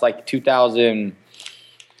endurocross, like 2000,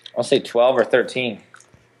 I'll say 12 or 13.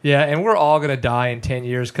 Yeah, and we're all gonna die in 10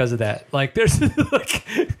 years because of that. Like, there's like,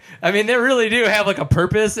 I mean, they really do have like a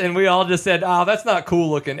purpose, and we all just said, "Oh, that's not cool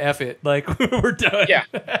looking. F it." Like, we're done. Yeah.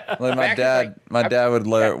 Like my dad would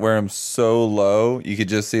wear them so low you could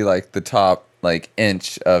just see like the top like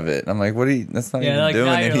inch of it. I'm like, what are you? That's not even like, doing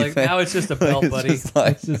now you're anything. like, now it's just a belt, It's buddy. just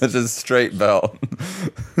like, it's just a straight belt.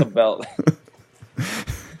 The belt.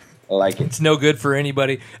 I like it. It's no good for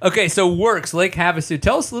anybody. Okay, so Works Lake Havasu.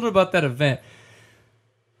 Tell us a little about that event.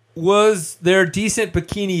 Was there decent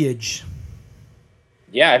bikiniage?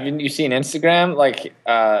 Yeah, have you seen Instagram? Like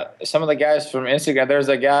some of the guys from Instagram, there's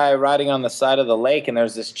a guy riding on the side of the lake, and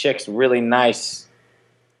there's this chick's really nice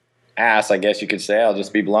ass, I guess you could say. I'll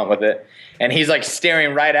just be blunt with it. And he's like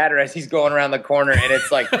staring right at her as he's going around the corner, and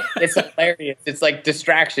it's like it's hilarious. It's like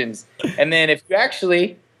distractions. And then if you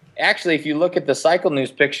actually, if you look at the Cycle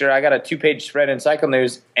News picture, I got a 2-page spread in Cycle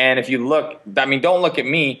News, and if you look, I mean, don't look at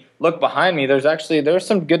me, look behind me. There's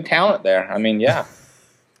some good talent there. I mean, yeah,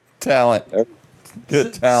 Talent.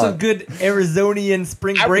 Good talent. Some good Arizonian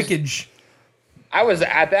spring breakage. I was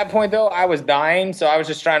at that point though. I was dying, so I was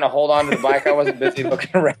just trying to hold on to the bike. I wasn't busy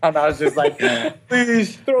looking around. I was just like,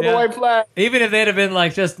 please throw the white flag. Even if they'd have been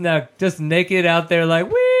like just naked out there,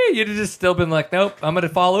 like wee, you'd have just still been like, nope, I'm gonna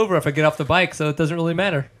fall over if I get off the bike, so it doesn't really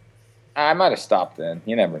matter. I might have stopped then.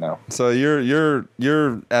 You never know. So you're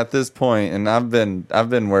at this point, and I've been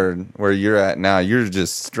where you're at now. You're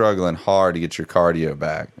just struggling hard to get your cardio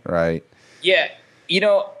back, right? Yeah,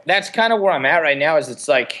 that's kind of where I'm at right now. Is it's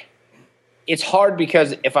like it's hard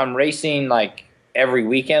because if I'm racing like every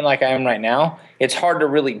weekend like I am right now, it's hard to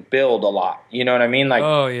really build a lot. You know what I mean? Like,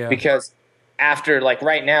 oh yeah, because after like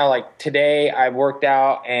right now, like today I worked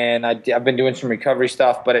out and I've been doing some recovery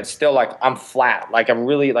stuff, but it's still like I'm flat. Like I'm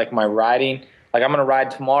really like my riding, like I'm going to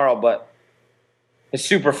ride tomorrow, but it's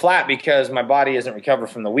super flat because my body isn't recovered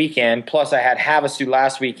from the weekend. Plus I had Havasu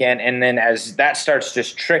last weekend. And then as that starts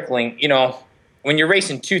just trickling, when you're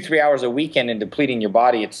racing 2-3 hours a weekend and depleting your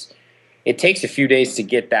body, it takes a few days to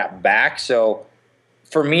get that back. So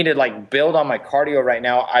for me to like build on my cardio right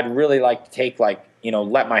now, I'd really like to take like,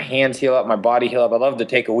 let my hands heal up, my body heal up. I'd love to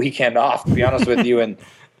take a weekend off, to be honest with you, and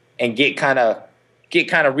get kind of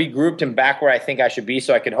regrouped and back where I think I should be,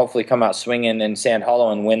 so I could hopefully come out swinging in Sand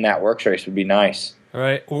Hollow and win that works race would be nice. All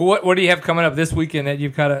right. Well, what do you have coming up this weekend that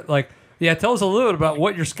you've kind of like? Yeah, tell us a little bit about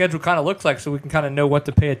what your schedule kind of looks like, so we can kind of know what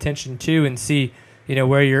to pay attention to and see,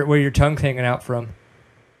 where your tongue's hanging out from.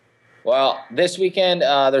 Well, this weekend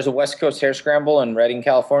there's a West Coast Hare Scramble in Redding,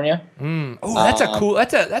 California. Oh,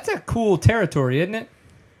 that's a cool territory, isn't it?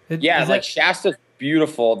 Like Shasta's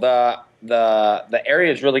beautiful. The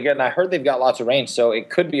area is really good, and I heard they've got lots of rain, so it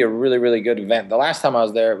could be a really, really good event. The last time I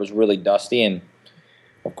was there, it was really dusty, and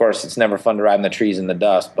of course, it's never fun to ride in the trees in the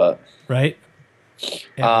dust, but right.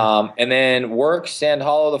 Yeah. And then Works Sand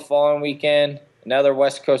Hollow the following weekend. Another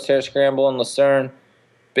West Coast Hare Scramble in Lucerne.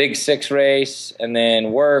 Big 6 race, and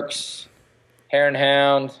then Works, Hare and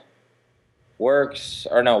Hound,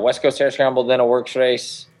 West Coast Hare Scramble, then a Works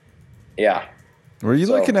race. Yeah. Were you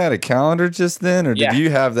looking at a calendar just then, or did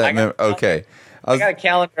you have that? Okay. I got a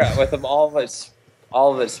calendar with them, all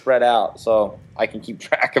of it spread out, so I can keep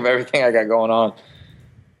track of everything I got going on.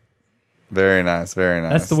 Very nice, very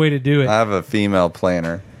nice. That's the way to do it. I have a female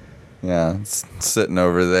planner. Yeah, it's sitting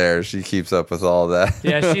over there. She keeps up with all that.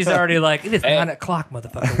 Yeah, she's already like, it is 9 o'clock,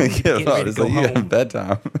 motherfucker. You have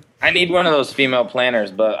bedtime. I need one of those female planners,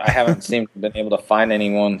 but I haven't been able to find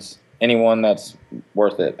anyone that's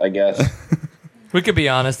worth it, I guess. We could be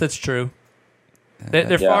honest. That's true.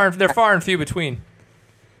 They're far and few between.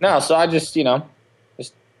 No, so I just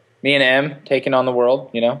just me and M taking on the world.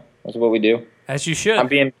 That's what we do. As you should. I'm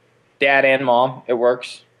being dad and mom. It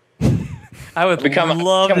works. I would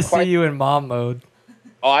love to see you in mom mode.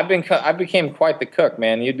 Oh, I became quite the cook,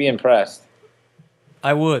 man. You'd be impressed.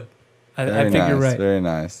 I would. I think nice, you're right. Very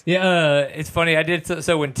nice. Yeah, it's funny. I did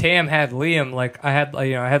so when Tam had Liam. Like I had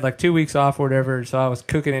like 2 weeks off or whatever. So I was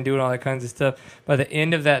cooking and doing all that kinds of stuff. By the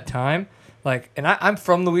end of that time, and I'm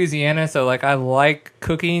from Louisiana, so like I like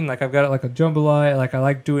cooking. Like I've got like a jambalaya. Like I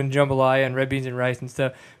like doing jambalaya and red beans and rice and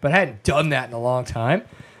stuff. But I hadn't done that in a long time.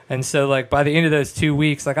 And so, like, by the end of those 2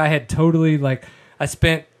 weeks, like, I had totally, like, I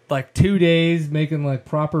spent, like, 2 days making, like,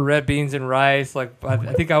 proper red beans and rice. Like, I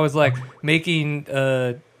think I was, like, making,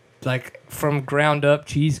 like, from ground up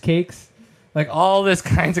cheesecakes. Like, all this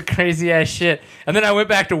kinds of crazy-ass shit. And then I went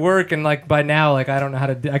back to work, and, like, by now, like, I don't know how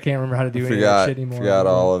to I can't remember how to do any of that shit anymore. Forgot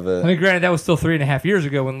all of it. I mean, granted, that was still 3.5 years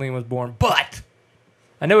ago when Liam was born. But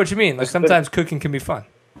I know what you mean. Like sometimes cooking can be fun.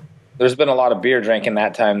 There's been a lot of beer drinking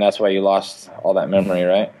that time. That's why you lost all that memory,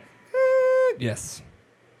 right? Yes.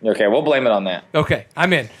 Okay, we'll blame it on that. Okay,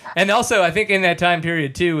 I'm in. And also, I think in that time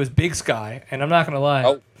period, too, was Big Sky. And I'm not going to lie.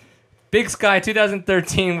 Oh. Big Sky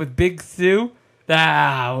 2013 with Big Sue.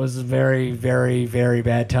 That was a very, very, very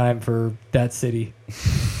bad time for that city.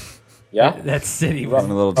 Yeah? That city was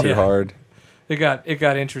Running a little too hard. It got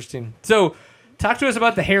interesting. So, talk to us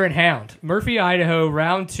about the Hare and Hound. Murphy, Idaho,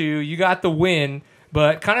 round 2. You got the win.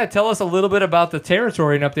 But kind of tell us a little bit about the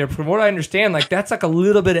territory up there. From what I understand, like that's like a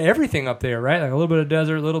little bit of everything up there, right? Like a little bit of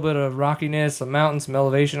desert, a little bit of rockiness, some mountains, some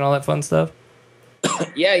elevation, all that fun stuff.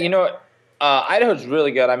 Yeah, Idaho's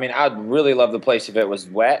really good. I mean, I'd really love the place if it was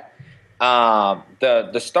wet.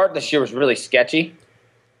 The start this year was really sketchy.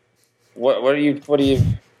 What are you?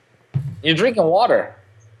 You're drinking water.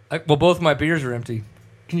 Well, both my beers are empty.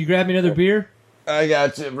 Can you grab me another beer? I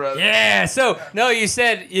got you, brother. Yeah. So, no, you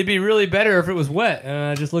said it'd be really better if it was wet. And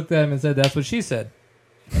I just looked at him and said, that's what she said.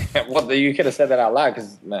 Well, you could have said that out loud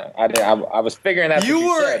because I was figuring that.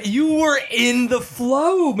 You were in the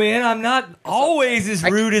flow, man. I'm not always as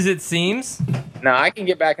rude as it seems. No, I can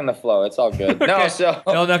get back in the flow. It's all good. Okay.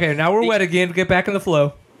 Okay, now we're wet again. Get back in the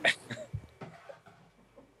flow.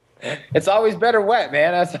 It's always better wet,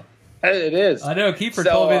 man. It is. I know. Kiefer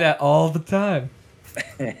told me that all the time.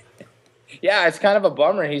 Yeah, it's kind of a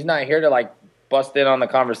bummer. He's not here to like bust in on the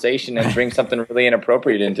conversation and bring something really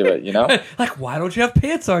inappropriate into it, you know? Like, why don't you have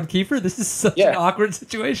pants on, Kiefer? This is such an awkward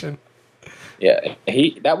situation. Yeah,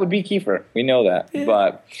 that would be Kiefer. We know that. Yeah.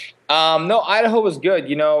 But no, Idaho was good.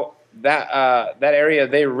 You know, that area,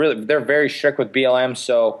 they're very strict with BLM.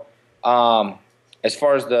 So as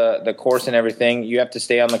far as the course and everything, you have to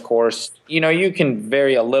stay on the course. You know, you can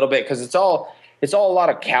vary a little bit because it's all a lot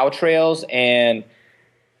of cow trails, and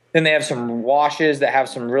then they have some washes that have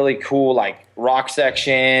some really cool like rock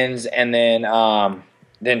sections, and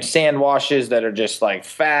then sand washes that are just like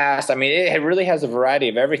fast. I mean, it really has a variety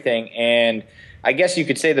of everything. And I guess you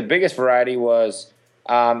could say the biggest variety was,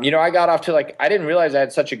 I got off to I didn't realize I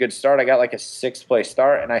had such a good start. I got like a 6th place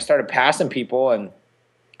start, and I started passing people, and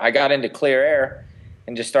I got into clear air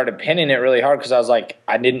and just started pinning it really hard because I was like,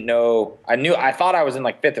 I thought I was in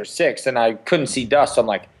like 5th or 6th, and I couldn't see dust. So I'm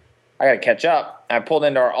like, I got to catch up. And I pulled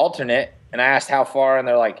into our alternate, and I asked how far, and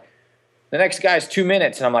they're like, the next guy's 2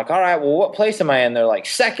 minutes. And I'm like, all right, well, what place am I in? They're like,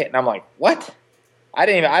 2nd. And I'm like, what? I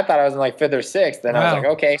thought I was in like 5th or 6th. And I was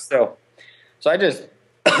like, okay. So I just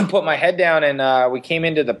put my head down, and we came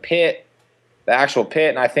into the pit, the actual pit.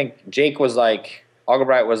 And I think Jake was like,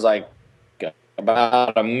 Algebright was like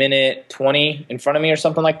about a minute 20 in front of me or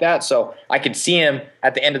something like that. So I could see him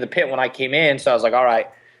at the end of the pit when I came in. So I was like, all right,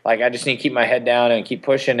 like I just need to keep my head down and keep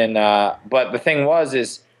pushing. And but the thing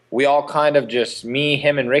is we all kind of just, me,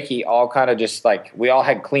 him, and Ricky, all kind of just like, we all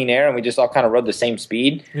had clean air, and we just all kind of rode the same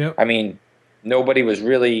speed. Yep. I mean, nobody was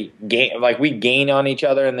really we gain on each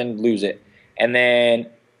other and then lose it. And then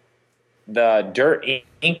the Dirt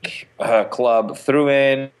Inc. Club threw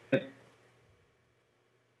in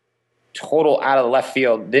total out of the left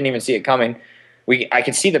field. Didn't even see it coming. I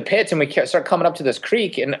could see the pits, and we start coming up to this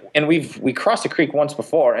creek, and we crossed the creek once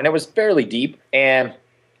before, and it was fairly deep. And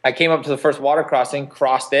I came up to the first water crossing,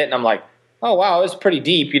 crossed it, and I'm like, oh wow, it was pretty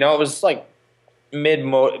deep. You know, it was like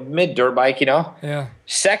mid dirt bike. You know. Yeah.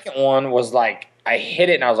 Second one was like I hit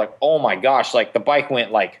it, and I was like, oh my gosh, like the bike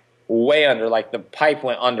went like way under, like the pipe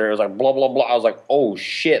went under. It was like blah blah blah. I was like, oh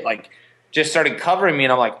shit, like just started covering me,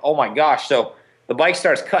 and I'm like, oh my gosh. So the bike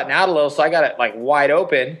starts cutting out a little, so I got it like wide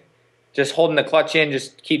open, just holding the clutch in,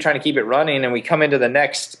 just trying to keep it running. And we come into the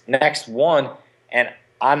next one, and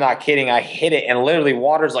I'm not kidding, I hit it, and literally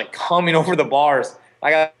water's like coming over the bars.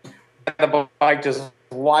 I got the bike just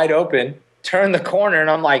wide open, turn the corner, and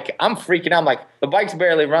I'm freaking out. I'm like, the bike's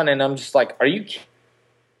barely running. I'm just like, are you kidding?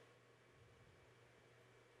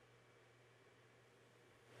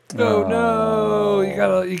 Oh no,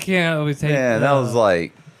 you can't always take. Man, that was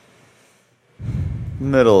like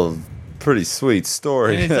middle of pretty sweet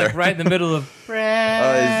story. And it's like right in the middle of. Oh,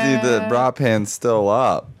 you see the bra pan's still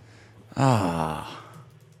up. Ah.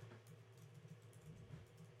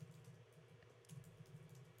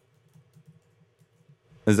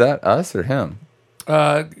 Is that us or him?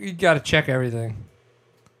 You got to check everything.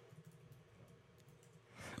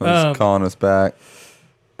 He's calling us back.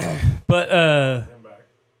 But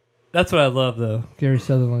that's what I love, though. Gary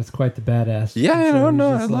Sutherlin is quite the badass. Yeah,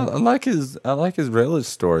 no. I like his village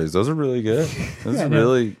stories. Those are really good. Those are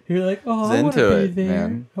really. You're like, oh, I want to be there,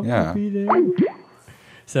 man. I want to be there.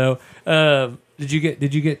 So, did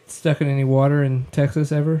you get stuck in any water in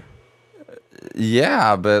Texas ever?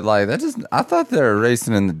 Yeah, but like I thought they were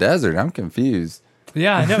racing in the desert. I'm confused.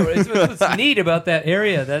 Yeah, I know. It's what's neat about that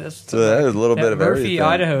area. So that is a little bit of Murphy, everything.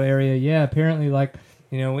 Idaho area. Yeah, apparently, like,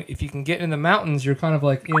 if you can get in the mountains, you're kind of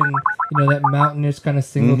like in, that mountainous kind of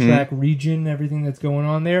single track region, everything that's going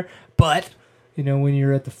on there. But, when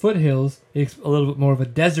you're at the foothills, it's a little bit more of a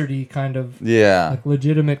deserty kind of, like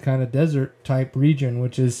legitimate kind of desert type region,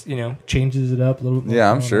 which is, changes it up a little bit more.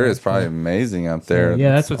 Yeah, I'm sure it's probably amazing up there. So,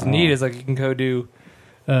 yeah, that's what's neat is like you can go do,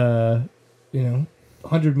 100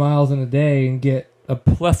 miles in a day and get a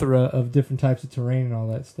plethora of different types of terrain and all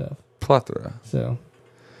that stuff. Plethora. So,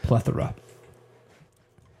 plethora.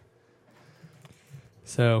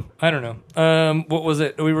 So, I don't know. What was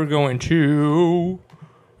it we were going to?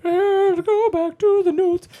 And go back to the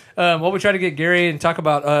notes. We try to get Gary and talk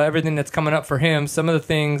about everything that's coming up for him. Some of the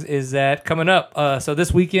things is that coming up. So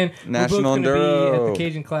this weekend, National we're both going to be Enduro. at the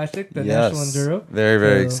Cajun Classic, the Yes. National Enduro. Very,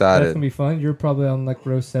 very excited. That's going to be fun. You're probably on like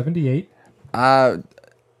row 78.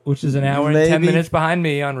 Which is an hour and Maybe. 10 minutes behind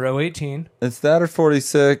me on row 18. It's that or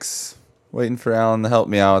 46. Waiting for Alan to help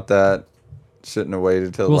me out with that. Shouldn't have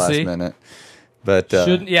waited till the last minute. But you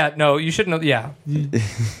shouldn't. Yeah,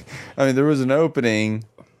 I mean, there was an opening,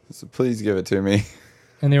 so please give it to me.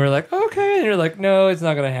 and they were like, okay, and you're like, no, it's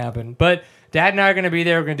not going to happen. But Dad and I are going to be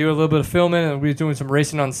there. We're going to do a little bit of filming, and we'll be doing some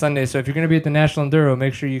racing on Sunday. So if you're going to be at the National Enduro,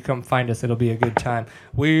 make sure you come find us. It'll be a good time.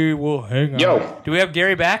 We will hang out. Yo. Do we have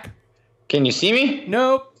Gary back? Can you see me?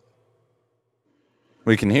 Nope.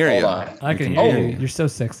 We can hear you. Hold on. I can can hear hear you. you. You're so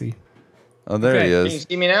sexy. Oh, there Okay, he Can you is.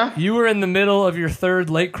 see me now? You were in the middle of your third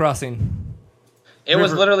lake crossing. It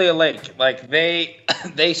was River. literally a lake. Like they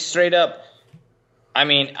straight up. I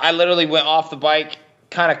mean, I literally went off the bike,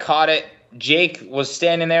 kind of caught it. Jake was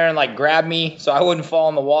standing there and like grabbed me so I wouldn't fall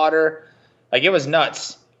in the water. Like it was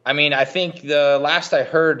nuts. I mean, I think the last I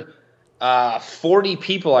heard, 40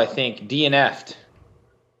 people I think DNF'd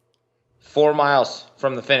 4 miles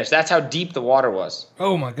from the finish. That's how deep the water was.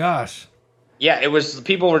 Oh my gosh. Yeah, it was.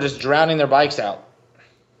 People were just drowning their bikes out.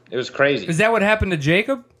 It was crazy. Is that what happened to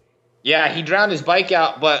Jacob? Yeah, he drowned his bike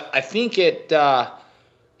out, but I think it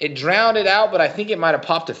drowned it out, but I think it might have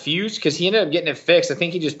popped a fuse because he ended up getting it fixed. I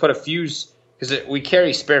think he just put a fuse because we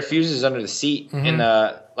carry spare fuses under the seat in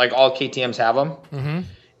the like all KTMs have them, and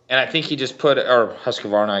I think he just put or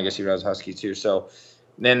Husqvarna. I guess he rides Husky too. So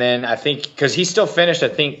then I think because he still finished, I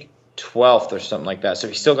think 12th or something like that. So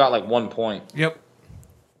he still got like 1 point. Yep.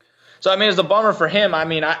 So I mean, it's a bummer for him. I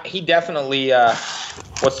mean, he definitely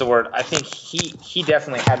what's the word? I think he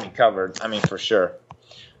definitely had me covered. I mean, for sure.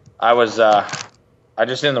 I was I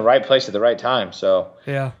just in the right place at the right time. So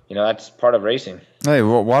Yeah. that's part of racing. Hey,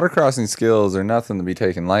 water crossing skills are nothing to be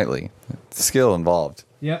taken lightly. It's skill involved.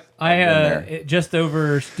 Yep. there. Just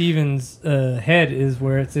over Steven's head is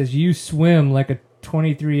where it says you swim like a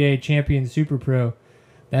 23A champion super pro.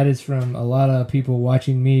 That is from a lot of people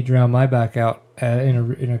watching me drown my back out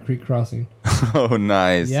in a creek crossing. Oh,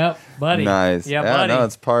 nice. Yep, buddy. Nice. Yeah, Yeah, buddy. no,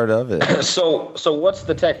 it's part of it. So what's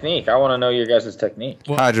the technique? I want to know your guys' technique.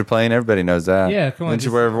 Hydroplane, everybody knows that. Yeah, come on, Didn't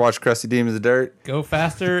you just- ever watch Crusty Demons of Dirt? Go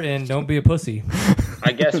faster and don't be a pussy.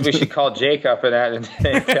 I guess we should call Jake up and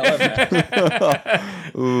tell him that.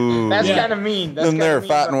 Ooh. That's Yeah. kind of mean. That's Them there kinda mean,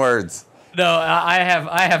 fighting but- words. No, I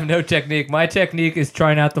have no technique. My technique is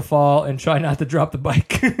try not to fall and try not to drop the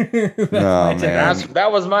bike. That's Oh, my man. technique.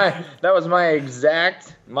 That was my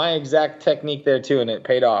exact technique there too, and it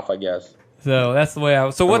paid off, I guess. So that's the way I.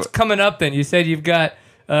 So what's coming up then? You said you've got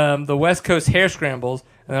the West Coast Hair Scrambles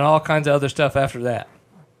and then all kinds of other stuff after that.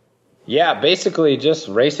 Yeah, basically just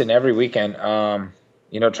racing every weekend.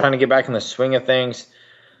 Trying to get back in the swing of things.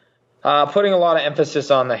 Putting a lot of emphasis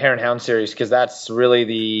on the Hare and Hound series because that's really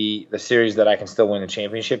the series that I can still win the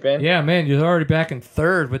championship in. Yeah, man, you're already back in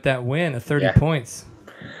third with that win of 30 Yeah. points.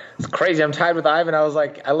 It's crazy. I'm tied with Ivan. I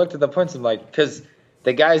looked at the points and like, because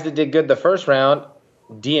the guys that did good the first round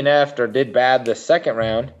DNF'd or did bad the second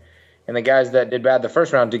round, and the guys that did bad the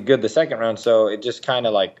first round did good the second round. So it just kind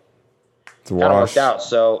of worked out.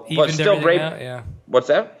 So, but Evened still, everything out, yeah. What's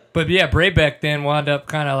that? But yeah, Braybeck then wound up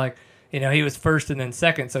kind of like, he was first and then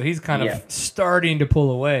second, so he's kind of Yeah. starting to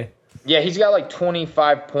pull away. Yeah, he's got like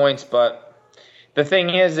 25 points, but the thing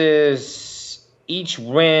is each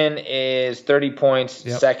win is 30 points,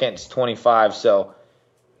 Yep. second's 25, so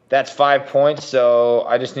that's 5 points, so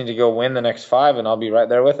I just need to go win the next 5, and I'll be right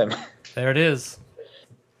there with him. There it is.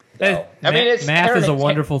 So, I mean, it's math is a Hare and-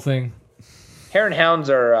 wonderful thing. Hare and Hounds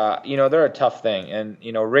are, they're a tough thing, and,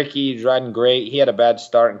 Ricky's riding great. He had a bad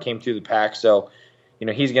start and came through the pack, so,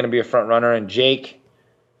 he's going to be a front runner, and Jake,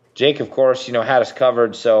 of course, had us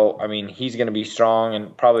covered, so, I mean, he's going to be strong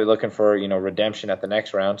and probably looking for, redemption at the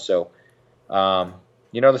next round, so,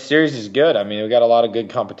 the series is good. I mean, we got a lot of good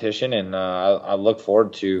competition, and I look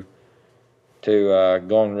forward to to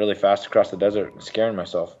going really fast across the desert and scaring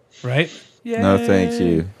myself. Right? Yeah. No, thank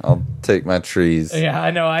you. I'll take my trees. Yeah,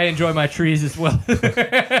 I know. I enjoy my trees as well.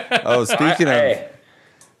 Oh, speaking of...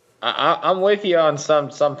 I'm with you on some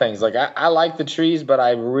things. Like I like the trees, but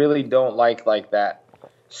I really don't like that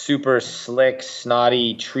super slick,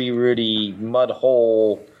 snotty, tree rooty, mud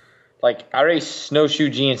hole. Like I raced snowshoe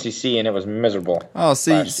GNCC and it was miserable. Oh,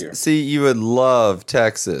 see, you would love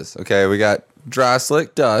Texas. Okay, we got dry,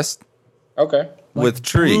 slick dust. Okay. With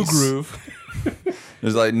trees. Blue Groove.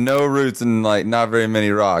 There's like no roots and like not very many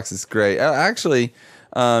rocks. It's great. Actually,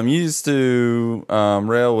 you used to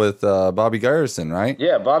rail with Bobby Garrison, right?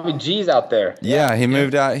 Yeah, Bobby G's out there. Yeah, he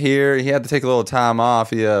moved out here. He had to take a little time off.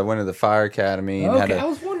 He went to the fire academy. And Okay, I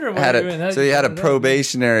was wondering why you were doing that. So he had a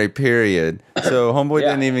probationary period. So homeboy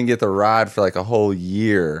didn't even get the ride for like a whole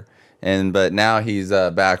year. But now he's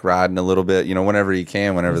back riding a little bit, whenever he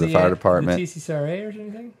can, whenever the fire department. The TCCRA or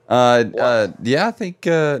anything? Yeah, I think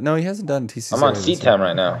no, he hasn't done TCCRA. I'm on seat time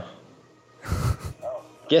right now.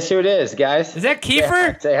 Guess who it is, guys? Is that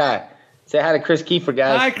Kiefer? Say hi. Say hi to Chris Kiefer,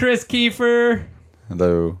 guys. Hi, Chris Kiefer.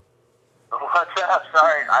 Hello. What's up?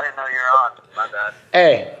 Sorry, I didn't know you were on. My bad.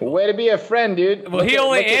 Hey, way to be a friend, dude. Well, he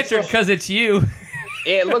only answered because it's you.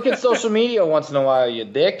 Yeah, look at social media once in a while, you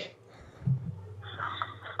dick.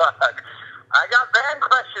 Fuck. I got man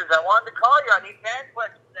questions. I wanted to call you. I need man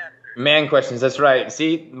questions answered. Man questions, that's right.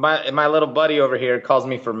 See, my little buddy over here calls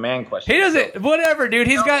me for man questions. He doesn't. Whatever, dude.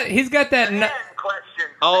 He's got that. Man questions.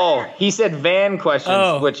 Oh, he said van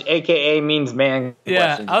questions, which AKA means man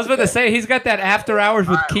questions. Yeah, I was about to say he's got that after hours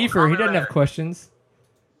with All right, Kiefer. He doesn't have questions.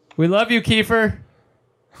 We love you, Kiefer.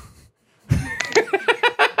 All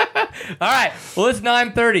right. Well, it's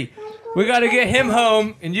 9:30. We got to get him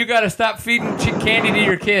home, and you got to stop feeding candy to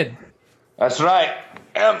your kid. That's right.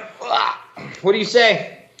 What do you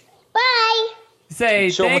say? Bye. Say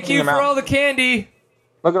Show him thank what's in you your for mouth. all the candy.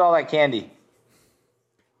 Look at all that candy.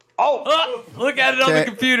 Oh, Look at it on the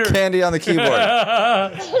computer. Candy on the keyboard.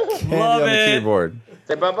 Candy Love on the it. keyboard.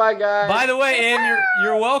 say bye-bye, guys. By the way, Ann,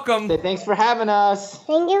 you're welcome. Say thanks for having us.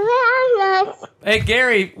 Thank you very much. Hey,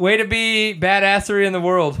 Gary, way to be badassery in the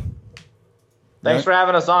world. Thanks for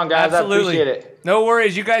having us on, guys. Absolutely. I appreciate it. No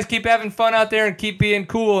worries. You guys keep having fun out there and keep being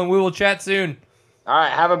cool, and we will chat soon. All right,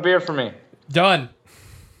 have a beer for me. Done.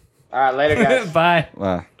 All right, later, guys. Bye.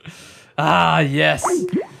 Wow. Ah, yes.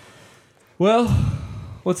 Well,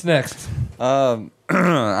 what's next? I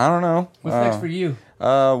don't know. What's next for you?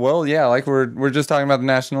 Well, yeah, like we're just talking about the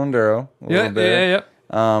National Enduro a little bit.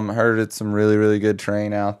 Yeah. Heard it's some really, really good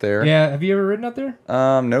terrain out there. Yeah, have you ever ridden out there?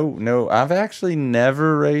 No, I've actually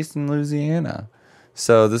never raced in Louisiana,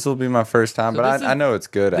 so this will be my first time. So But I know it's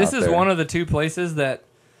good out there. This is one of the two places that,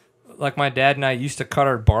 like, my dad and I used to cut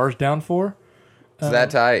our bars down for. It's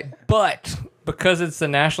that tight. But because it's the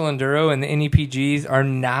National Enduro and the NEPGs are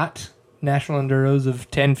not National Enduros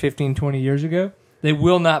of 10, 15, 20 years ago, they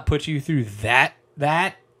will not put you through that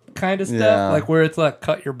kind of stuff, Yeah. like where it's like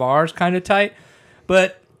cut your bars kind of tight.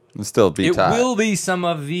 But It'll still be it tight. will be some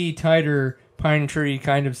of the tighter pine tree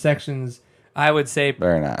kind of sections, I would say,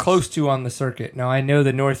 Very nice. close to on the circuit. Now, I know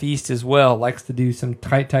the Northeast as well likes to do some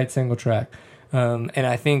tight single track. And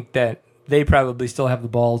I think that they probably still have the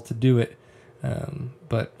balls to do it.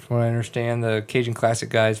 But from what I understand, the Cajun Classic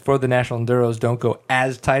guys for the National Enduros don't go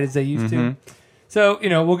as tight as they used to. So,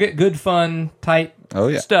 we'll get good, fun, tight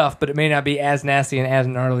stuff, but it may not be as nasty and as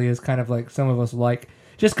gnarly as kind of like some of us like.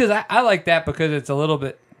 Just because I like that because it's a little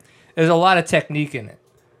bit, there's a lot of technique in it.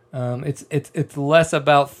 It's less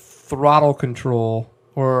about throttle control,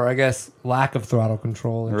 or I guess lack of throttle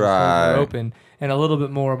control, and just holding it open, and a little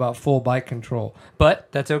bit more about full bike control.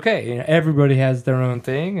 But that's okay. Everybody has their own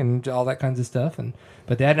thing and all that kinds of stuff.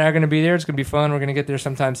 But Dad and I are going to be there. It's going to be fun. We're going to get there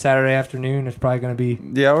sometime Saturday afternoon. It's probably going to be.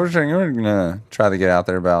 Yeah, we're gonna try to get out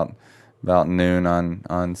there about noon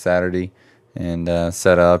on Saturday. And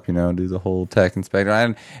set up, do the whole tech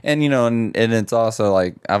inspection, and it's also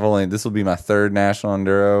like this will be my third National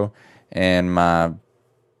Enduro and my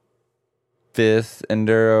fifth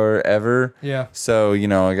Enduro ever. Yeah. So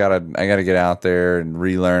I gotta get out there and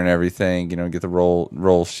relearn everything. Get the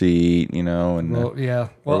roll sheet. And yeah.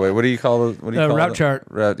 wait, what do you call it? What do you call route chart?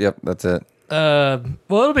 Yep, that's it. Well,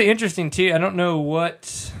 it'll be interesting too. I don't know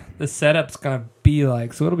what the setup's gonna be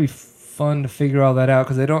like, so it'll be fun to figure all that out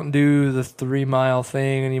because they don't do the 3 mile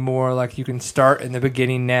thing anymore. Like you can start in the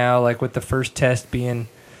beginning now, like with the first test being.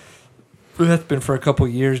 That's been for a couple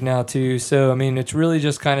years now too. So I mean, it's really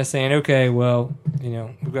just kind of saying, okay, well,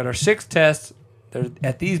 we've got our 6 tests. They're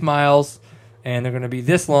at these miles, and they're going to be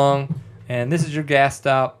this long, and this is your gas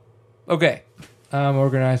stop. Okay, I'm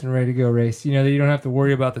organized and ready to go race. You know, you don't have to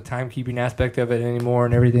worry about the timekeeping aspect of it anymore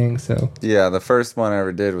and everything. So Yeah, the first one I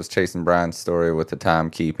ever did was chasing Brian's story with the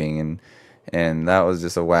timekeeping, and that was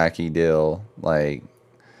just a wacky deal. Like,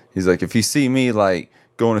 he's like, if you see me like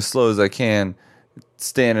going as slow as I can,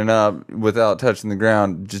 standing up without touching the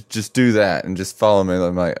ground, just do that and just follow me.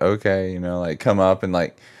 I'm like, okay, you know, like come up and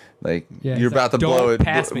like Yeah, you're it's like, about to "Don't blow it,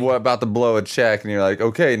 pass me." about to blow a check, and you're like,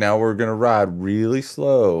 okay, now we're gonna ride really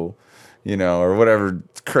slow, you know, or whatever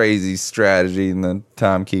crazy strategy in the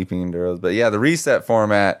timekeeping enduros. But yeah, the reset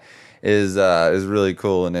format is really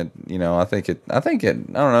cool, and it, you know, I think it I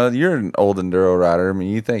don't know, you're an old enduro rider. I mean,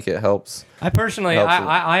 you think it helps? I personally, Helps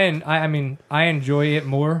I mean, I enjoy it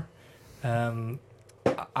more.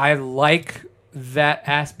 I like that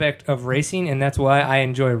aspect of racing, and that's why I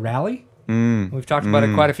enjoy rally. We've talked about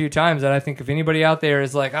it quite a few times. That I think if anybody out there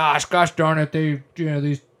is like, gosh darn it,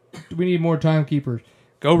 we need more timekeepers.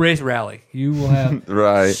 Go race rally. You will have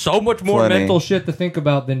Right. so much more Plenty. mental shit to think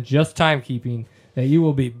about than just timekeeping that you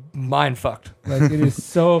will be mind fucked. Like it is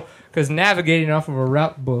so, because navigating off of a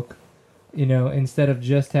route book, you know, instead of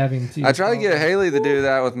just having to. I try to get Haley to do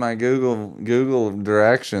that with my Google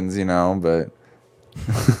directions, you know, but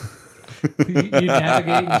you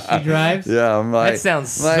navigate and she drives. yeah, I'm like, That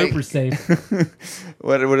sounds super safe.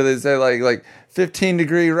 what do they say? Like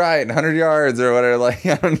 15-degree right, 100 yards or whatever. Like,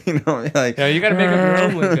 I don't, you know, like, No, you got to make up your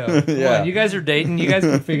own lingo. Come Yeah. on, you guys are dating. You guys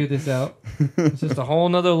can figure this out. It's just a whole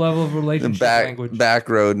nother level of relationship language. back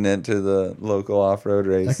roading it to the local off-road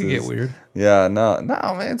races. That could get weird. Yeah, no,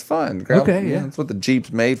 man, it's fun. Gravel, Okay, yeah. that's what the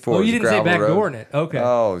Jeep's made for. Oh, is you didn't say gravel road. backdooring it. Okay.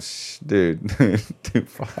 Oh, dude, too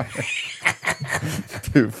far.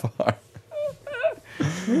 Too far.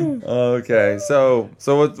 Okay, so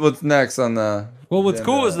what's next on the? Well, what's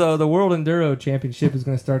cool is the World Enduro Championship is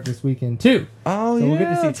going to start this weekend too. Oh, So yeah. we'll get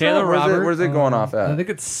to see that's Taylor right. Robert. Where's it going off I at? think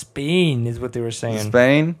it's Spain, is what they were saying.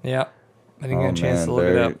 Spain. Yeah, I didn't Oh, get a chance man, to look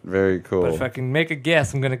very, it up. very cool. But if I can make a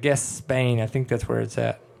guess, I'm going to guess Spain. I think that's where it's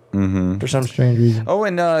at. Mm-hmm. For some strange reason. Oh,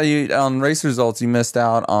 and you on race results, you missed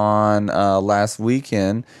out on last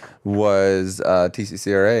weekend was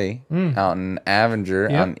TCCRA out in Avenger,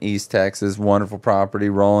 Yep. out in East Texas. Wonderful property,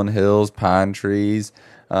 rolling hills, pine trees.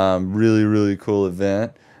 Really, really cool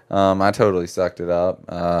event. I totally sucked it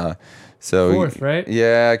up. So Fourth, right?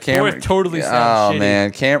 Yeah, Cameron. Fourth totally sounds Oh shitty.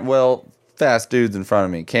 man, fast dudes in front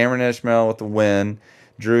of me. Cameron Ishmael with the win.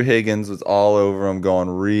 Drew Higgins was all over him, going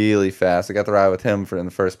really fast. I got to ride with him in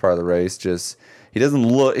the first part of the race. He doesn't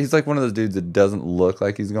look. He's like one of those dudes that doesn't look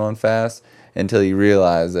like he's going fast until you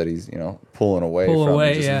realize that he's pulling away from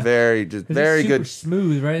it. Just very good,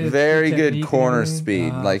 smooth, right? It's very good technique corner and everything.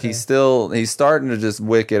 speed. Ah, Like okay. he's starting to just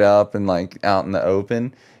wick it up and like out in the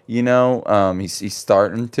open. You know, he's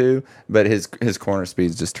starting to, but his corner speed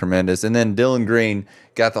is just tremendous. And then Dylan Green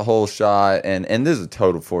got the whole shot, and this is a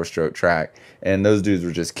total 4-stroke track, and those dudes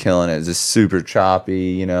were just killing it. It's just super choppy,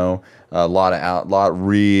 you know, a lot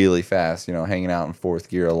really fast, you know, hanging out in fourth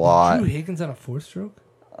gear a lot. Drew Higgins on a 4-stroke?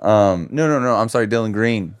 No. I'm sorry, Dylan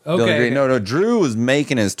Green. Okay, Dylan Green. okay. No. Drew was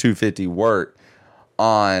making his 250 work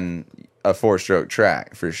on a 4-stroke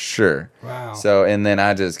track for sure. Wow. So, and then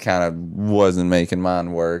I just kind of wasn't making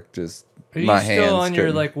mine work. Just Are you my hands. still on your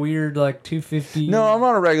couldn't- like weird like 250? No, I'm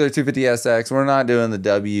on a regular 250 SX. We're not doing the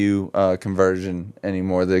W conversion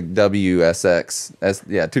anymore. The WSX.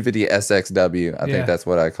 250 SXW. I Yeah. think that's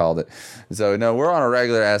what I called it. So no, we're on a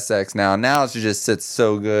regular SX now. Now it just sits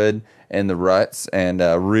so good in the ruts and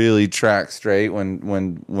really track straight when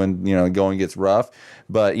going gets rough.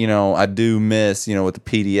 But I do miss with the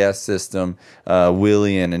PDS system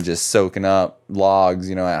wheeling and just soaking up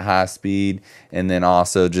logs at high speed, and then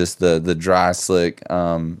also just the dry slick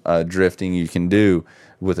drifting you can do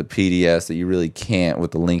with a PDS that you really can't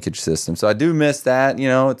with the linkage system. So I do miss that.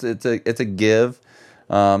 It's a give.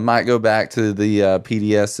 Might go back to the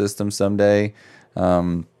PDS system someday,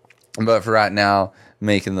 but for right now,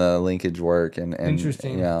 making the linkage work and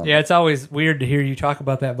Interesting. Yeah, It's always weird to hear you talk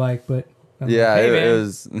about that bike, but Yeah, hey, it man,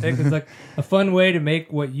 was. it's like a fun way to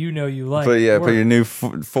make what you like. But yeah, work. put your new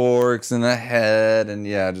forks in the head, and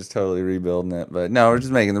just totally rebuilding it. But no, we're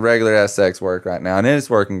just making the regular SX work right now, and it's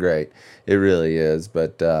working great. It really is.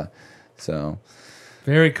 But so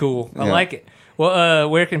Very cool. I Yeah. like it. Well,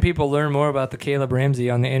 where can people learn more about the Caleb Ramsey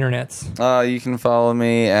on the internets? you can follow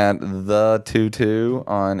me at the22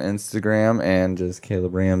 on Instagram and just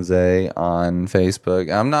Caleb Ramsey on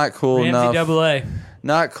Facebook. I'm not cool Ramsey enough. double A.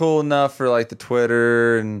 Not cool enough for like the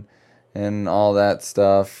Twitter and all that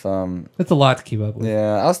stuff. That's a lot to keep up with.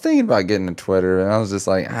 Yeah, I was thinking about getting a Twitter, and I was just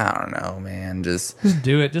like, I don't know, man. Just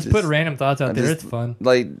do it. Just put random thoughts out there. just- It's fun.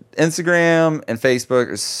 like Instagram and Facebook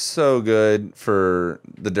are so good for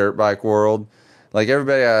the dirt bike world. Like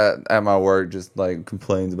everybody at my work just like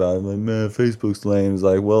complains about it. I'm like, man, Facebook's lame. It's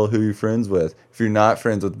like, well, who are you friends with? If you're not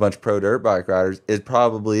friends with a bunch of pro dirt bike riders, it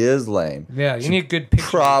probably is lame. Yeah, you need good pictures.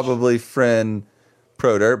 Probably friend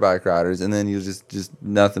pro dirt bike riders, and then you just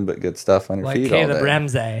nothing but good stuff on your like feed Caleb all day.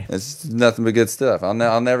 Ramsey. It's nothing but good stuff.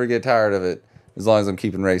 I'll never get tired of it as long as I'm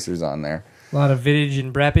keeping racers on there. A lot of vintage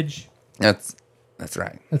and brappage. That's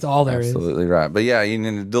right. That's all there is. Absolutely right. But yeah, you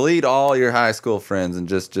need to delete all your high school friends and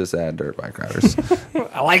just add dirt bike riders.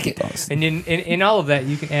 I like it. And in all of that,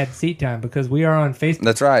 you can add seat time because we are on Facebook.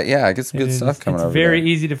 That's right. Yeah, I get some good stuff coming over It's very there.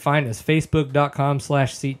 easy to find us.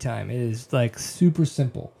 Facebook.com/seat time. It is like super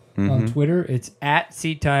simple. On Twitter, it's at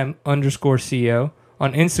 @seattime_co.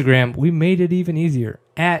 On Instagram, we made it even easier.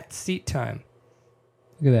 @seattime.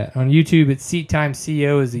 Look at that. On YouTube, it's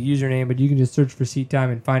SeatTimeCO is the username, but you can just search for Seat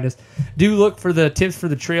Time and find us. Do look for the tips for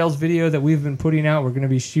the trails video that we've been putting out. We're going to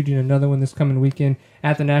be shooting another one this coming weekend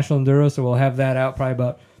at the National Enduro, so we'll have that out probably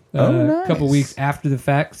about a couple weeks after the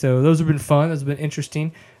fact. So those have been fun. Those have been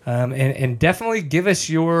interesting. And definitely give us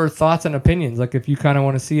your thoughts and opinions. Like if you kind of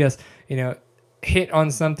want to see us, hit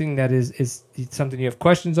on something that is something you have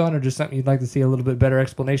questions on or just something you'd like to see a little bit better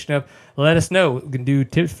explanation of, let us know. We can do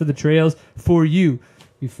tips for the trails for you.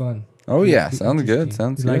 Be fun. Oh, yeah. Sounds good.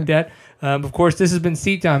 Sounds good. Like that. Of course, this has been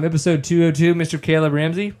Seat Time, episode 202. Mr. Caleb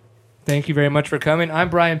Ramsey, thank you very much for coming. I'm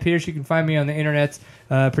Brian Pierce. You can find me on the internets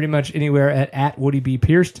pretty much anywhere at Woody B.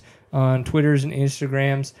 Pierced on Twitters and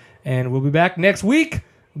Instagrams. And we'll be back next week.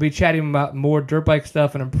 We'll be chatting about more dirt bike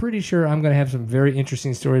stuff, and I'm pretty sure I'm going to have some very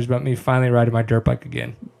interesting stories about me finally riding my dirt bike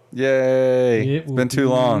again. Yay. It's been too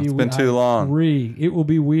long. It's been too long. It will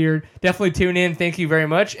be weird. Definitely tune in. Thank you very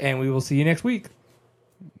much, and we will see you next week.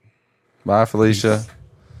 Bye, Felicia. Peace.